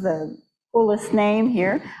thought was the coolest name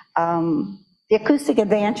here. The acoustic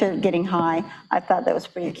advantage of getting high, I thought that was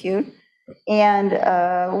pretty cute. And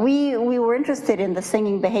we were interested in the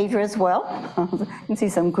singing behavior as well. You can see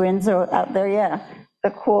some grins out there, yeah.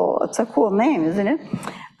 It's a cool name, isn't it?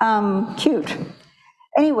 Cute.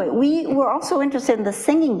 Anyway, we were also interested in the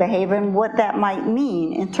singing behavior and what that might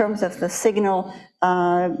mean in terms of the signal,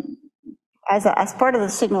 as part of the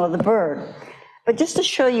signal of the bird. But just to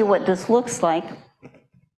show you what this looks like,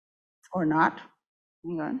 or not,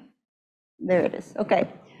 hang on, there it is, okay.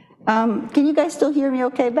 Can you guys still hear me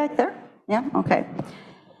okay back there? Yeah, okay.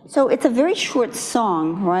 So it's a very short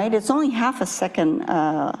song, right? It's only half a second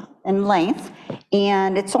in length,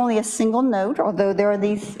 and it's only a single note, although there are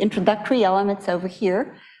these introductory elements over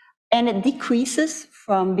here, and it decreases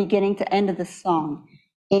from beginning to end of the song.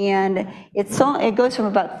 And it goes from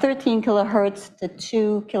about 13 kilohertz to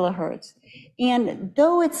 2 kilohertz. And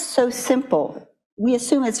though it's so simple, we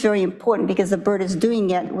assume it's very important because the bird is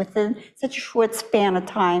doing it within such a short span of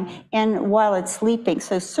time and while it's sleeping.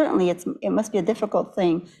 So certainly it must be a difficult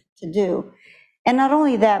thing to do. And not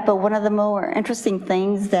only that, but one of the more interesting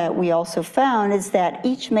things that we also found is that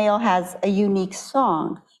each male has a unique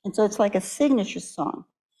song. And so it's like a signature song.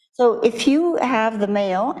 So if you have the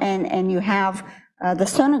male and you have the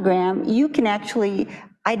sonogram, you can actually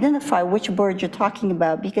identify which bird you're talking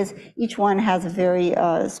about because each one has a very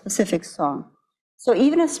specific song. So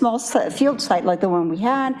even a small field site like the one we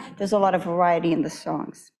had, there's a lot of variety in the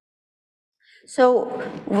songs. So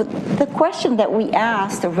the question that we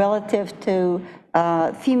asked relative to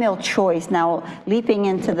female choice, now leaping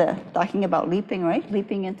into the, talking about leaping, right?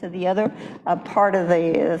 Leaping into the other part of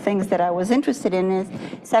the things that I was interested in is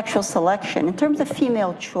sexual selection. In terms of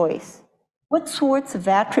female choice, what sorts of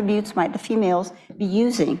attributes might the females be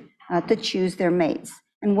using to choose their mates?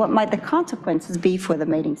 And what might the consequences be for the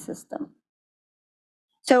mating system?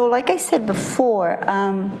 So like I said before,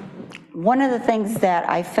 one of the things that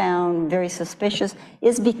I found very suspicious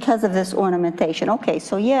is because of this ornamentation. Okay,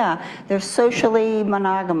 so yeah, they're socially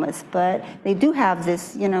monogamous, but they do have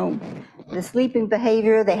this, you know, this leaping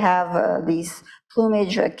behavior. They have these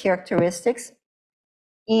plumage characteristics.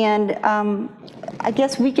 And I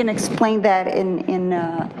guess we can explain that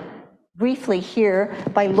briefly here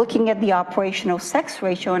by looking at the operational sex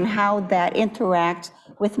ratio and how that interacts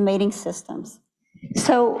with mating systems.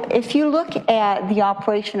 So if you look at the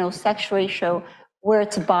operational sex ratio where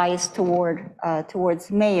it's biased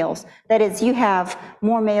towards males, that is, you have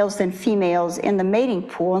more males than females in the mating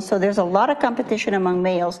pool, and so there's a lot of competition among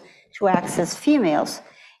males to access females.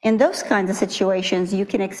 In those kinds of situations, you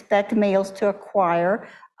can expect males to acquire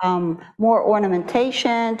more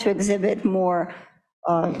ornamentation, to exhibit more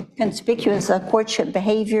conspicuous courtship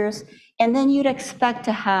behaviors, and then you'd expect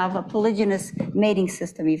to have a polygynous mating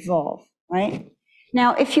system evolve, right?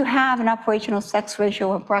 Now, if you have an operational sex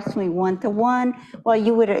ratio of approximately 1:1, well,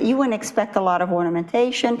 you wouldn't expect a lot of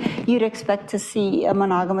ornamentation. You'd expect to see a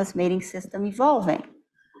monogamous mating system evolving.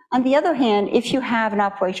 On the other hand, if you have an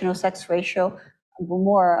operational sex ratio,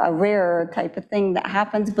 more a rare type of thing that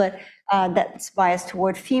happens, but that's biased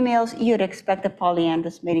toward females, you'd expect a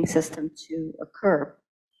polyandrous mating system to occur.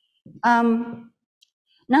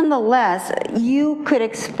 Nonetheless, you could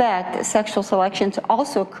expect sexual selection to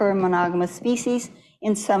also occur in monogamous species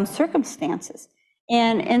in some circumstances.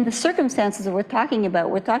 And in the circumstances that we're talking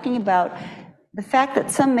about the fact that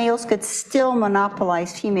some males could still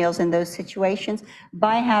monopolize females in those situations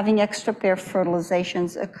by having extra pair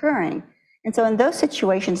fertilizations occurring. And so in those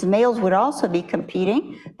situations, males would also be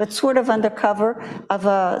competing, but sort of under cover of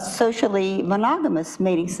a socially monogamous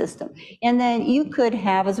mating system. And then you could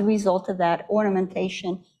have, as a result of that,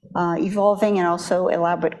 ornamentation evolving and also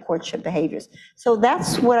elaborate courtship behaviors. So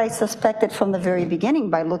that's what I suspected from the very beginning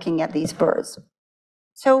by looking at these birds.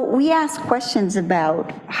 So we asked questions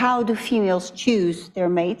about how do females choose their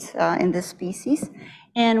mates in this species,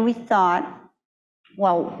 and we thought,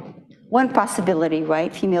 well, one possibility,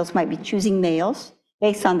 right? Females might be choosing males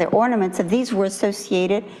based on their ornaments, if these were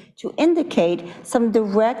associated to indicate some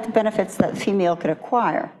direct benefits that female could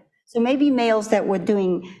acquire. So maybe males that were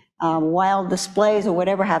doing wild displays or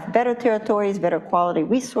whatever have better territories, better quality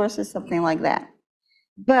resources, something like that.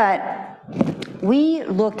 But we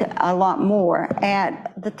looked a lot more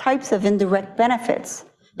at the types of indirect benefits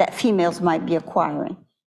that females might be acquiring.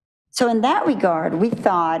 So in that regard, we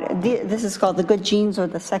thought, this is called the good genes or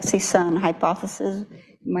the sexy son hypothesis.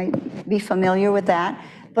 You might be familiar with that.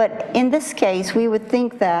 But in this case, we would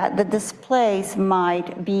think that the displays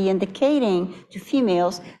might be indicating to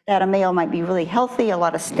females that a male might be really healthy, a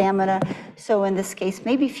lot of stamina. So in this case,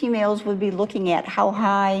 maybe females would be looking at how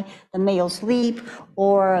high the males leap,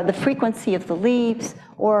 or the frequency of the leaps,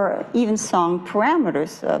 or even song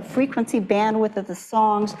parameters, frequency, bandwidth of the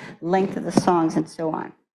songs, length of the songs, and so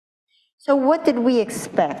on. So what did we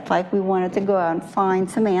expect? Like, we wanted to go out and find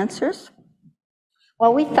some answers.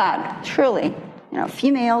 Well, we thought, surely,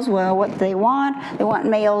 females, well, what they want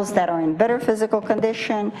males that are in better physical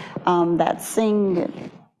condition, that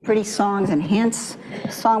sing pretty songs, enhance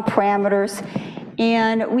song parameters.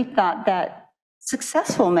 And we thought that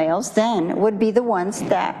successful males then would be the ones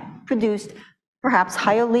that produced perhaps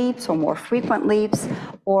higher leaps or more frequent leaps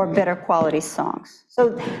or better quality songs.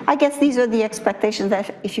 So I guess these are the expectations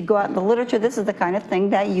that if you go out in the literature, this is the kind of thing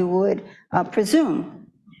that you would presume.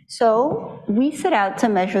 So we set out to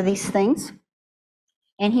measure these things.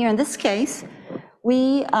 And here in this case,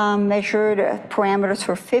 we measured parameters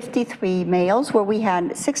for 53 males where we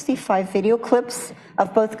had 65 video clips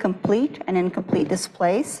of both complete and incomplete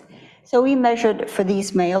displays. So we measured, for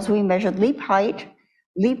these males, we measured leap height,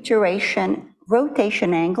 leap duration,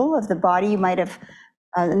 rotation angle of the body. You might have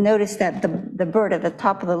noticed that the bird at the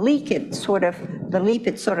top of the leap, it sort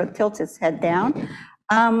of tilts its head down.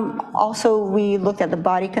 Also, we looked at the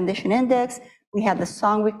body condition index. We had the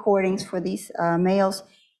song recordings for these males.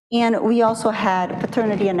 And we also had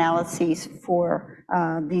paternity analyses for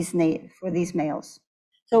these males.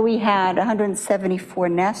 So we had 174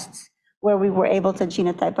 nests where we were able to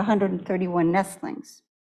genotype 131 nestlings.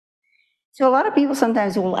 So a lot of people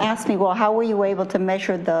sometimes will ask me, well, how were you able to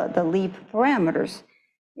measure the leap parameters?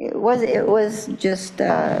 It was just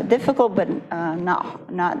difficult, but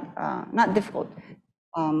not difficult.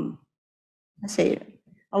 Let's say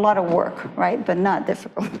a lot of work, right? But not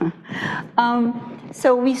difficult.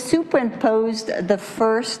 So we superimposed the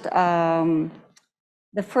first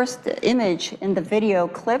image in the video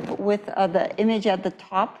clip with the image at the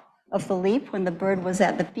top of the leap when the bird was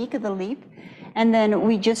at the peak of the leap. And then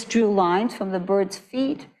we just drew lines from the bird's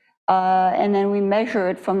feet, and then we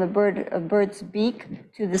measured from the bird's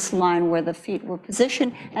beak to this line where the feet were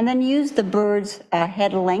positioned, and then used the bird's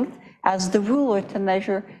head length as the ruler to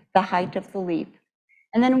measure the height of the leap.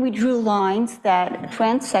 And then we drew lines that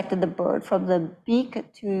transected the bird from the beak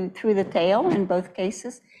through the tail in both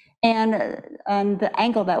cases, and the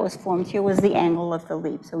angle that was formed here was the angle of the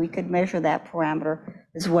leap, so we could measure that parameter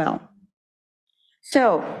as well.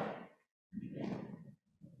 So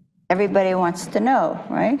everybody wants to know,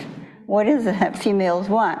 right? What is it that females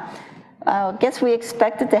want? I guess we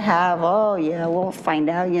expected to have, oh yeah, we'll find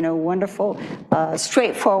out, wonderful,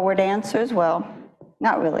 straightforward answers. Well,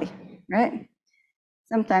 not really, right?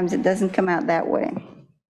 Sometimes it doesn't come out that way.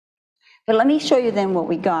 But let me show you then what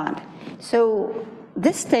we got. So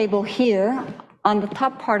this table here, on the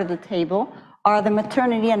top part of the table, are the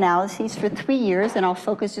maternity analyses for 3 years, and I'll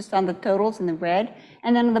focus just on the totals in the red.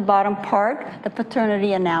 And then in the bottom part, the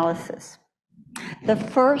paternity analysis. The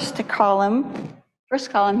first column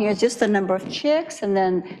here is just the number of chicks, and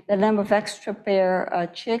then the number of extra pair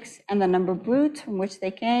chicks, and the number of broods from which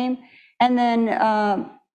they came. And then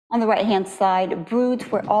on the right-hand side, broods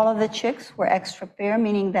where all of the chicks were extra pair,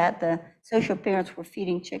 meaning that the social parents were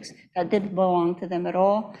feeding chicks that didn't belong to them at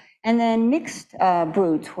all. And then mixed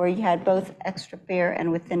broods where you had both extra pair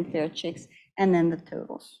and within pair chicks, and then the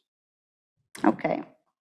totals. Okay.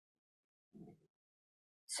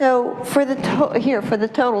 So for the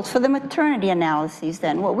totals, for the maternity analyses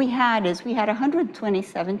then, what we had is we had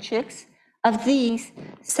 127 chicks. Of these,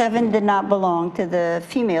 7 did not belong to the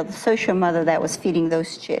female, the social mother that was feeding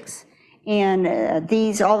those chicks. And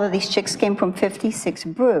all of these chicks came from 56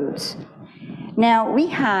 broods. Now, we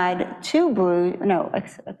had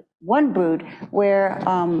one brood where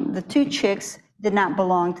the 2 chicks did not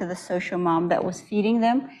belong to the social mom that was feeding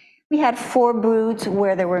them. We had 4 broods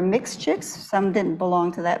where there were mixed chicks. Some didn't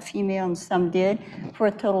belong to that female and some did, for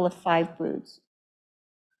a total of 5 broods.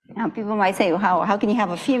 Now, people might say, well, how can you have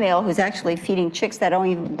a female who's actually feeding chicks that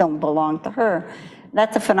don't belong to her?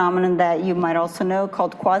 That's a phenomenon that you might also know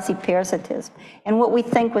called quasi-parasitism. And what we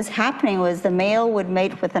think was happening was the male would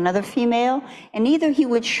mate with another female, and either he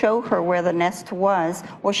would show her where the nest was,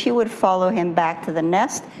 or she would follow him back to the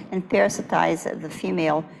nest and parasitize the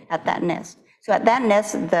female at that nest. So at that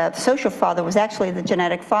nest, the social father was actually the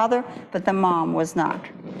genetic father, but the mom was not.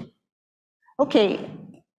 Okay,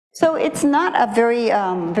 so it's not a very,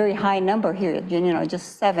 very high number here.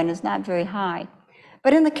 Just 7 is not very high.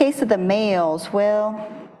 But in the case of the males, well,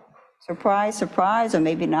 surprise, surprise, or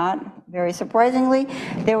maybe not, very surprisingly,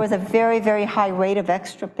 there was a very, very high rate of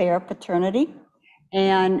extra pair paternity.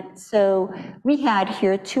 And so we had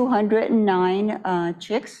here 209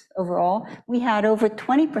 chicks overall. We had over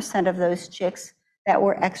 20% of those chicks that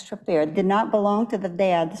were extra pair, did not belong to the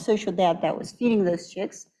dad, the social dad that was feeding those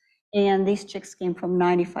chicks. And these chicks came from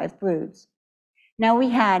 95 broods. Now we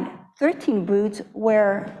had 13 broods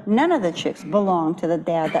where none of the chicks belonged to the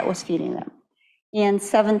dad that was feeding them, and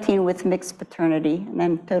 17 with mixed paternity, and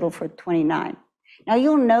then total for 29. Now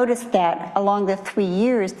you'll notice that along the 3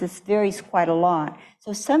 years, this varies quite a lot.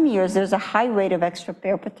 So some years there's a high rate of extra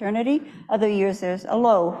pair paternity, other years there's a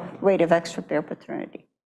low rate of extra pair paternity.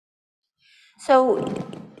 So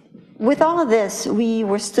with all of this, we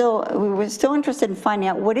were still interested in finding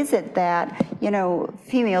out what is it that,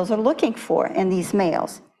 females are looking for in these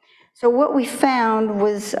males. So what we found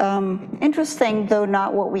was interesting, though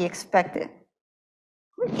not what we expected,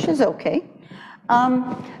 which is okay.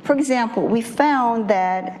 For example, we found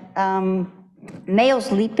that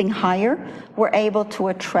males leaping higher were able to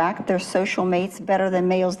attract their social mates better than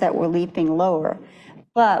males that were leaping lower.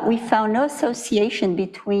 But we found no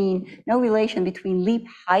relation between leap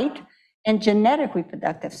height and genetic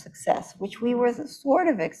reproductive success, which we were sort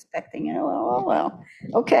of expecting, well,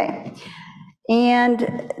 okay.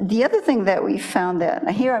 And the other thing that we found that,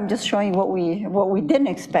 here I'm just showing what we didn't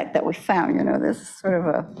expect that we found, this is sort of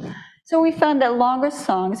a, so we found that longer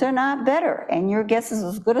songs are not better, and your guess is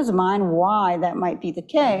as good as mine why that might be the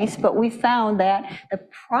case, but we found that the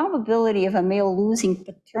probability of a male losing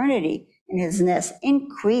paternity in his nest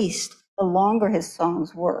increased the longer his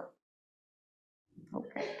songs were.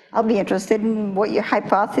 Okay. I'll be interested in what your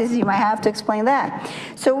hypothesis you might have to explain that.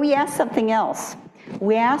 So we asked something else.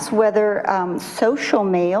 We asked whether social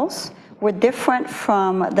males were different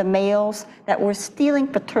from the males that were stealing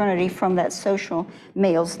paternity from that social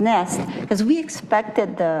male's nest, because we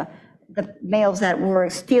expected the males that were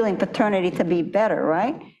stealing paternity to be better,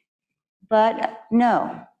 right? But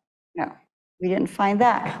no, we didn't find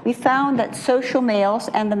that. We found that social males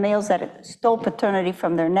and the males that stole paternity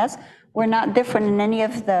from their nest were not different in any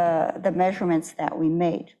of the measurements that we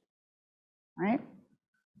made, right?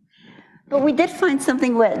 But we did find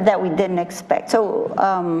something that we didn't expect.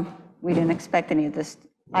 So we didn't expect any of this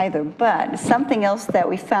either, but something else that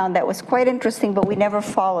we found that was quite interesting, but we never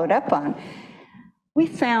followed up on. We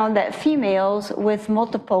found that females with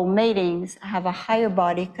multiple matings have a higher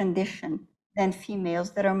body condition than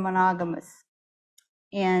females that are monogamous.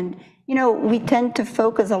 And, we tend to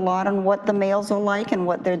focus a lot on what the males are like and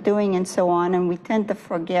what they're doing and so on, and we tend to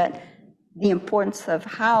forget the importance of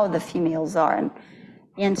how the females are.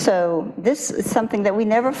 And so this is something that we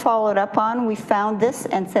never followed up on. We found this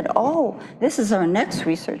and said, oh, this is our next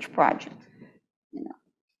research project.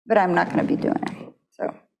 But I'm not going to be doing it.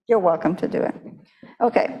 So you're welcome to do it.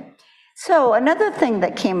 Okay. So another thing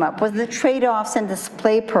that came up was the trade-offs and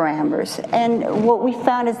display parameters. And what we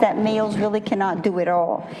found is that males really cannot do it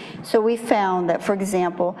all. So we found that, for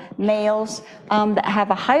example, males that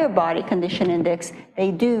have a higher body condition index,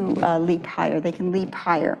 they do leap higher. They can leap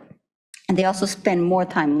higher. And they also spend more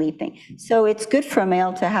time leaping. So it's good for a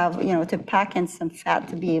male to have, to pack in some fat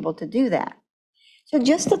to be able to do that. So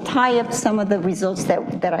just to tie up some of the results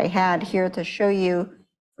that I had here to show you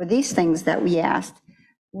for these things that we asked,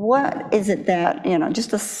 what is it that,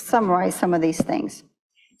 just to summarize some of these things.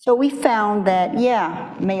 So we found that,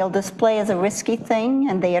 male display is a risky thing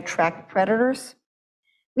and they attract predators.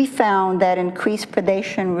 We found that increased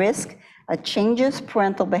predation risk changes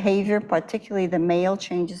parental behavior, particularly the male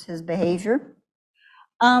changes his behavior.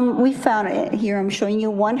 We found, here I'm showing you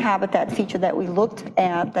one habitat feature that we looked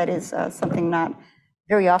at that is something not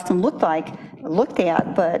very often looked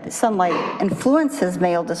at, but sunlight influences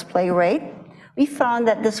male display rate. We found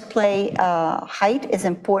that display height is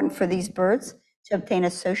important for these birds to obtain a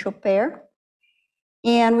social pair.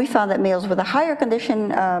 And we found that males with a higher condition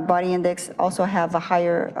body index also have a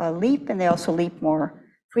higher leap, and they also leap more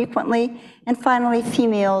frequently. And finally,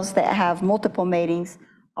 females that have multiple matings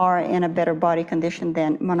are in a better body condition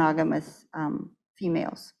than monogamous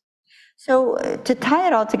females. So to tie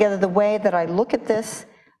it all together, the way that I look at this,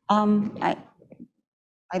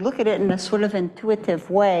 I look at it in a sort of intuitive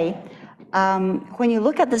way. When you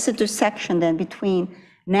look at this intersection then between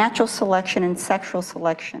natural selection and sexual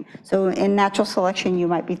selection. So in natural selection, you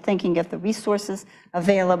might be thinking of the resources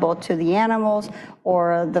available to the animals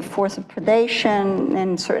or the force of predation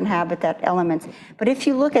and certain habitat elements. But if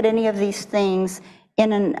you look at any of these things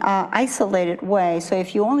in an isolated way, so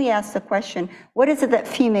if you only ask the question, what is it that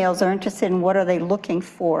females are interested in, what are they looking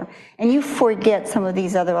for, and you forget some of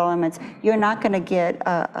these other elements, you're not going to get,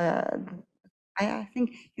 I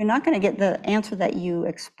think you're not going to get the answer that you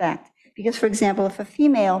expect. Because, for example, if a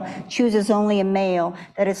female chooses only a male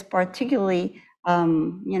that is particularly,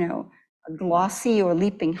 glossy or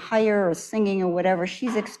leaping higher or singing or whatever,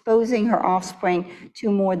 she's exposing her offspring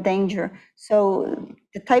to more danger. So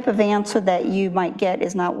the type of answer that you might get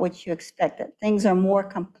is not what you expected. Things are more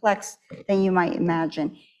complex than you might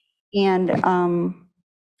imagine. And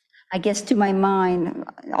I guess to my mind,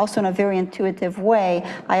 also in a very intuitive way,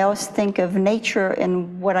 I always think of nature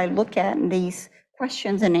and what I look at in these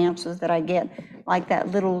questions and answers that I get, like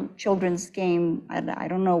that little children's game, I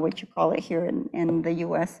don't know what you call it here in the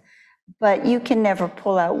US, but you can never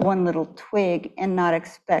pull out one little twig and not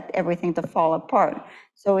expect everything to fall apart.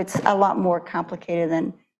 So it's a lot more complicated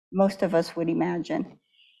than most of us would imagine.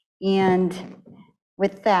 And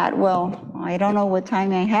with that, well, I don't know what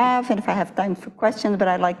time I have and if I have time for questions, but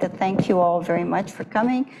I'd like to thank you all very much for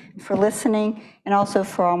coming, for listening, and also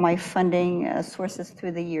for all my funding sources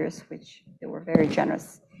through the years, which they were very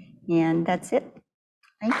generous. And that's it.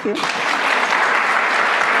 Thank you.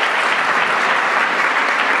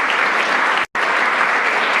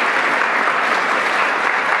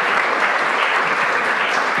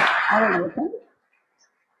 I don't know what time.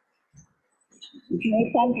 We do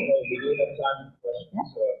have time for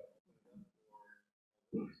questions.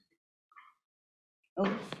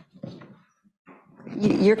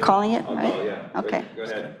 You're calling it, right? Oh, yeah. Okay. Go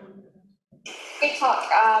ahead. Great talk.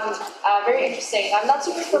 Very interesting. I'm not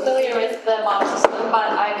super familiar with the model system,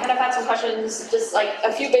 but I kind of had some questions, just like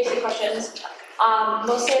a few basic questions,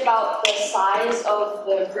 mostly about the size of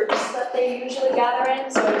the groups that they usually gather in.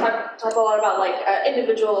 So we talk a lot about like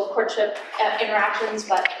individual courtship interactions,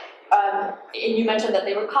 but and you mentioned that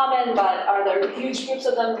they were common, but are there huge groups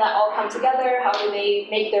of them that all come together? How do they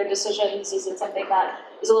make their decisions? Is it something that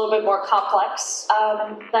is a little bit more complex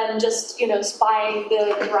than just, spying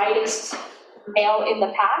the brightest male in the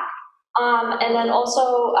pack? And then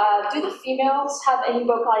also, do the females have any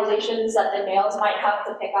vocalizations that the males might have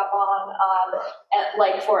to pick up on,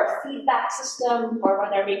 like for a feedback system or when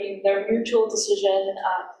they're making their mutual decision?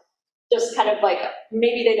 Just kind of like,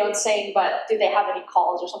 maybe they don't sing, but do they have any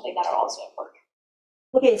calls or something that are also important?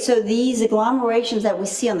 Okay, so these agglomerations that we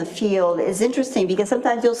see on the field is interesting because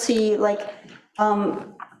sometimes you'll see like,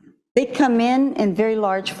 they come in very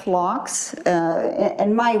large flocks,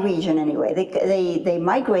 in my region anyway. They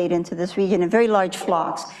migrate into this region in very large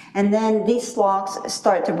flocks, and then these flocks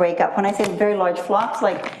start to break up. When I say very large flocks,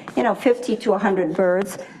 like 50 to 100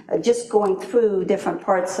 birds, just going through different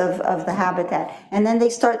parts of the habitat. And then they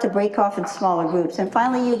start to break off in smaller groups. And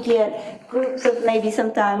finally you get groups of maybe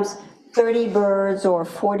sometimes 30 birds or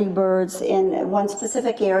 40 birds in one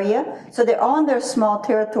specific area. So they're all in their small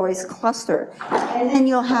territories clustered. And then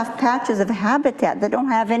you'll have patches of habitat that don't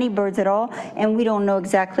have any birds at all, and we don't know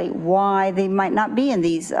exactly why they might not be in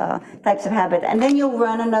these types of habitat. And then you'll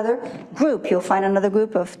run another group. You'll find another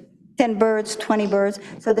group of 10 birds, 20 birds.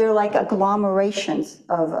 So they're like agglomerations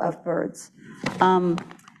of birds.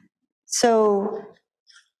 So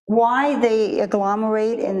why they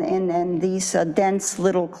agglomerate in these dense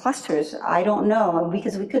little clusters, I don't know,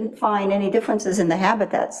 because we couldn't find any differences in the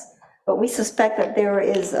habitats. But we suspect that there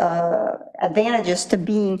is advantages to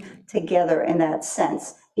being together in that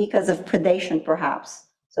sense because of predation, perhaps.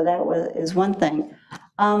 So that is one thing.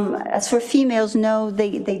 As for females, no,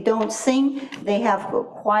 they don't sing. They have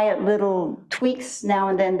quiet little tweaks now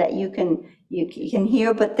and then that you can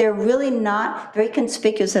hear, but they're really not very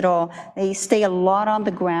conspicuous at all. They stay a lot on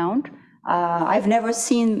the ground. I've never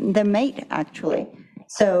seen them mate, actually.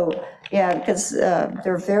 So, yeah, because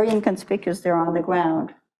they're very inconspicuous. They're on the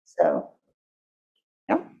ground. So,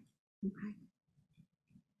 yeah.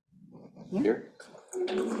 Here.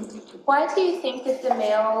 Why do you think that the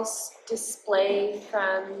males display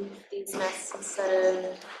from these nests instead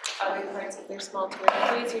of other parts of their small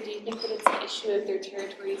territories, or do you think that it's an issue of their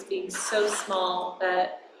territories being so small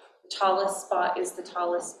that the tallest spot is the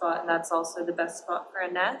tallest spot, and that's also the best spot for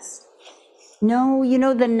a nest? No, you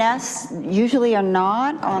know, the nests usually are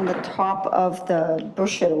not on the top of the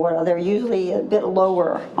bushes, or they're usually a bit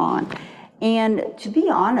lower on. And to be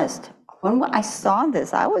honest, when I saw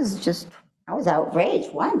this, I was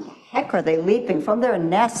outraged. Why in the heck are they leaping from their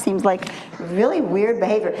nest? Seems like really weird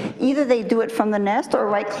behavior. Either they do it from the nest, or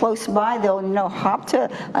right close by, they'll, hop to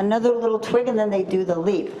another little twig and then they do the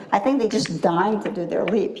leap. I think they just dying to do their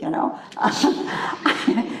leap,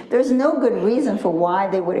 There's no good reason for why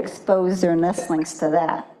they would expose their nestlings to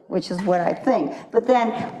that, which is what I think. But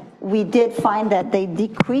then we did find that they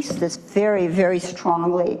decrease this very, very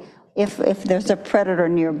strongly if there's a predator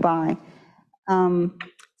nearby.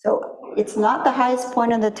 So it's not the highest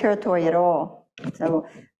point in the territory at all. So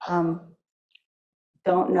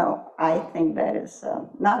don't know. I think that is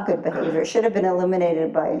not good behavior. It should have been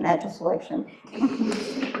eliminated by natural selection.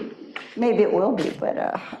 Maybe it will be, but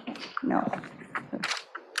no.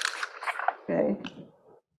 Okay.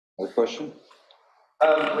 Another question?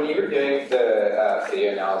 When you were doing the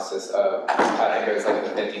video analysis of, I think it was like the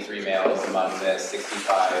 53 males among the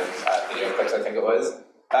 65 video clips, I think it was,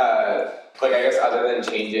 like I guess other than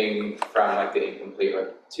changing from like the incomplete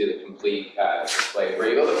to the complete display, were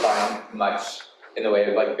you able to find much in the way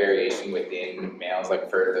of like variation within males, like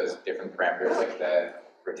for those different parameters, like the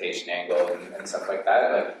rotation angle and stuff like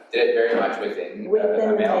that? Like, did it vary much within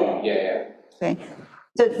a male? Yeah. Okay.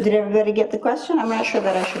 So did everybody get the question? I'm not sure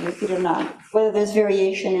that I should repeat it or not. Whether there's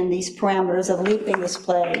variation in these parameters of leaping,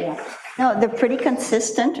 display, yeah. No, they're pretty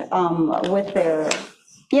consistent with their,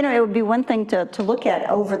 it would be one thing to look at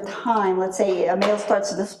over time. Let's say a male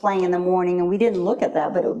starts displaying in the morning, and we didn't look at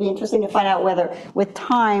that, but it would be interesting to find out whether with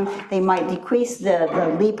time they might decrease the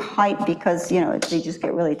leap height because, they just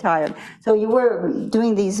get really tired. So you were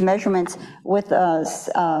doing these measurements with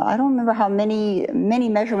I don't remember how many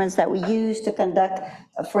measurements that we used to conduct.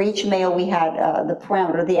 For each male, we had the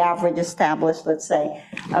parameter, the average established, let's say.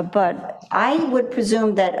 But I would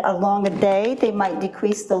presume that along a day, they might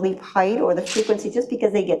decrease the leap height or the frequency just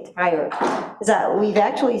because they get tired. We've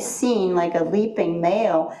actually seen like a leaping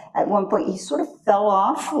male at one point, he sort of fell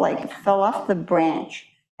off the branch.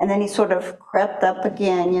 And then he sort of crept up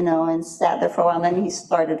again, and sat there for a while, and then he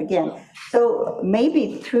started again. So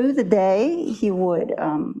maybe through the day, he would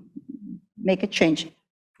make a change.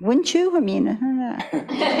 Wouldn't you?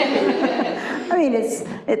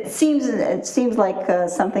 It seems like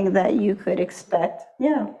something that you could expect.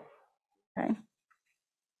 Yeah. Okay.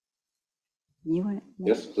 You want?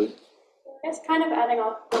 Yes, please. I guess kind of adding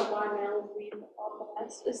off the why males leap on the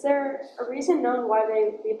nest. Is there a reason known why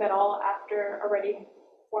they leap at all after already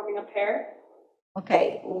forming a pair?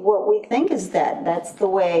 Okay. What we think is that that's the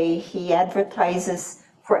way he advertises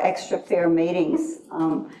for extra pair matings.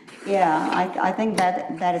 I think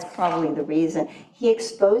that is probably the reason. He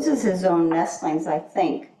exposes his own nestlings, I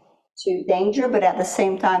think, to danger, but at the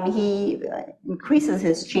same time, he increases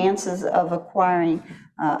his chances of acquiring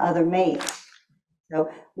other mates. So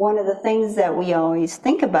one of the things that we always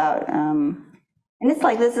think about, and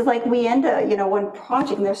this is like we end up, one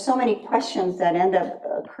project, and there's so many questions that end up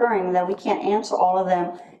occurring that we can't answer all of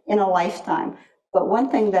them in a lifetime. But one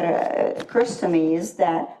thing that occurs to me is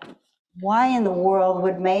that why in the world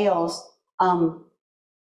would males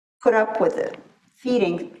put up with it,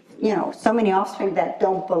 feeding, so many offspring that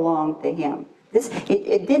don't belong to him?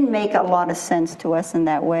 It didn't make a lot of sense to us in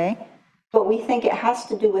that way, but we think it has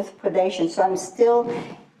to do with predation. So I'm still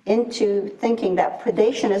into thinking that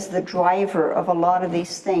predation is the driver of a lot of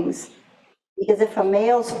these things. Because if a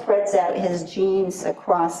male spreads out his genes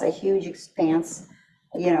across a huge expanse,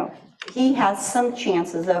 he has some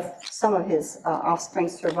chances of some of his offspring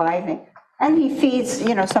surviving. And he feeds,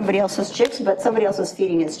 somebody else's chicks, but somebody else is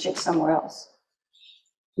feeding his chicks somewhere else.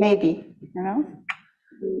 Maybe,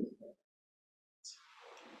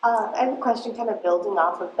 I have a question kind of building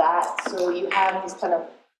off of that. So you have these kind of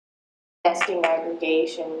nesting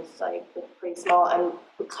aggregations, like pretty small, and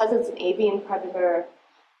because it's an avian predator,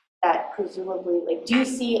 that presumably, do you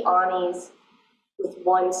see anis with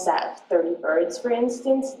one set of 30 birds, for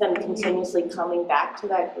instance, them continuously coming back to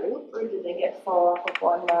that group, or do they get full off of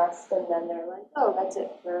one nest and then they're like, oh, that's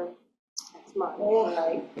it for next month?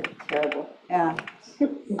 Terrible. Yeah.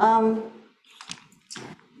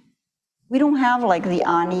 We don't have the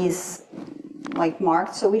anis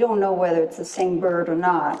marked, so we don't know whether it's the same bird or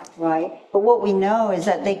not, right? But what we know is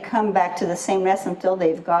that they come back to the same nest until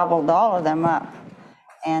they've gobbled all of them up.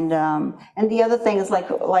 And the other thing is like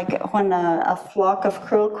when a flock of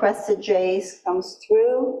curl-crested jays comes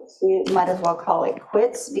through, we might as well call it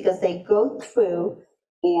quits, because they go through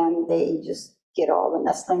and they just get all the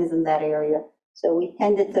nestlings in that area. So we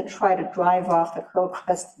tended to try to drive off the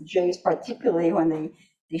curl-crested jays, particularly when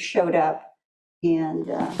they showed up. And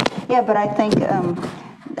yeah, but I think,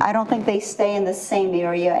 I don't think they stay in the same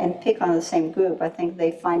area and pick on the same group. I think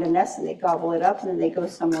they find a nest and they gobble it up and then they go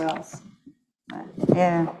somewhere else. But,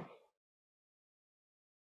 yeah.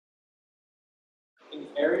 In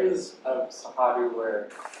areas of Sahadu where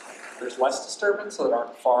there's less disturbance, so there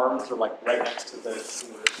aren't farms or like right next to the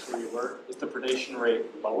where you were, is the predation rate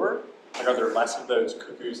lower? Like, are there less of those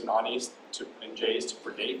cuckoos and anis and jays to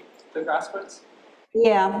predate the grassquits?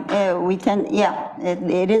 Yeah, we tend, yeah,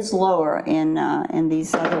 it is lower in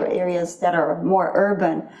these other areas that are more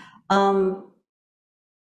urban.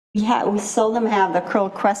 We seldom have the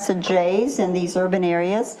curl-crested jays in these urban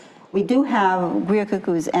areas. We do have greer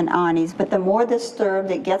cuckoos and anis, but the more disturbed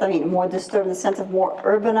it gets, I mean, more disturbed in the sense of more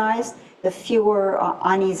urbanized, the fewer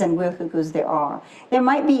anis and greer cuckoos there are. There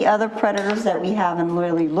might be other predators that we haven't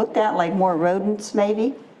really looked at, like more rodents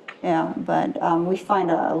maybe. Yeah, but we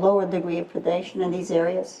find a lower degree of predation in these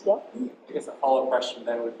areas. Yep. I guess a follow-up question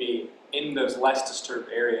then would be, in those less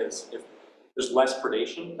disturbed areas, if there's less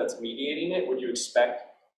predation that's mediating it, would you expect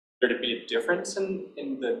there to be a difference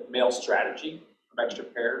in the male strategy of extra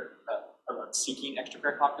pair, of seeking extra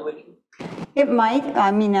pair copulation? It might.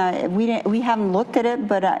 I mean, we haven't looked at it,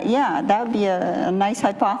 but yeah, that would be a nice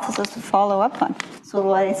hypothesis to follow up on. So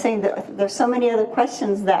like I say, there's so many other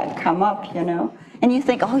questions that come up, you know. And you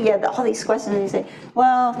think, oh yeah, all these questions, and you say,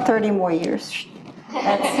 well, 30 more years.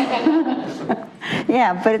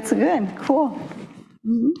 Yeah, but it's good, cool.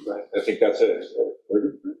 Mm-hmm. Right. I think that's it.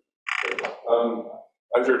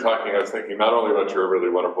 As you were talking, I was thinking not only about your really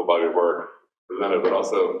wonderful body of work presented, but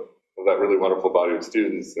also that really wonderful body of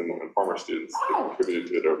students and former students who contributed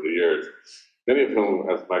to it over the years. Many of whom,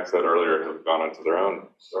 as Mike said earlier, have gone on to their own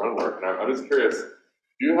work. And I'm just curious,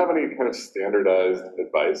 do you have any kind of standardized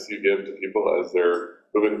advice you give to people as they're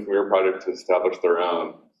moving from your project to establish their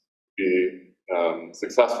own, be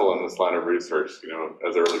successful in this line of research, you know,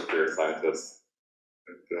 as early career scientists,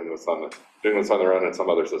 doing this on their own in some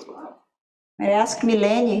other system? I asked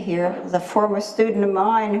Milenia here, the former student of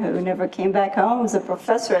mine who never came back home, as a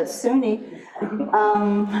professor at SUNY.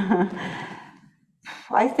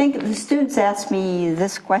 I think the students asked me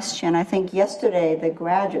this question, I think yesterday, the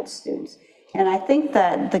graduate students. And I think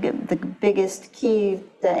that the biggest key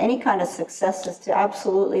to any kind of success is to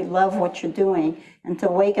absolutely love what you're doing and to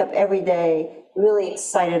wake up every day really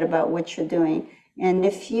excited about what you're doing. And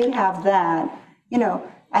if you have that, you know,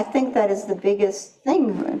 I think that is the biggest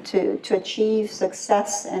thing to achieve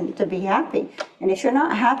success and to be happy. And if you're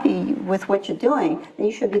not happy with what you're doing, then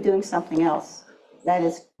you should be doing something else. That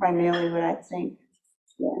is primarily what I think.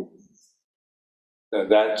 Yeah.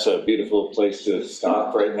 That's a beautiful place to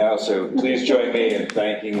stop right now. So please join me in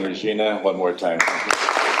thanking Regina one more time. Thank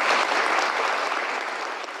you.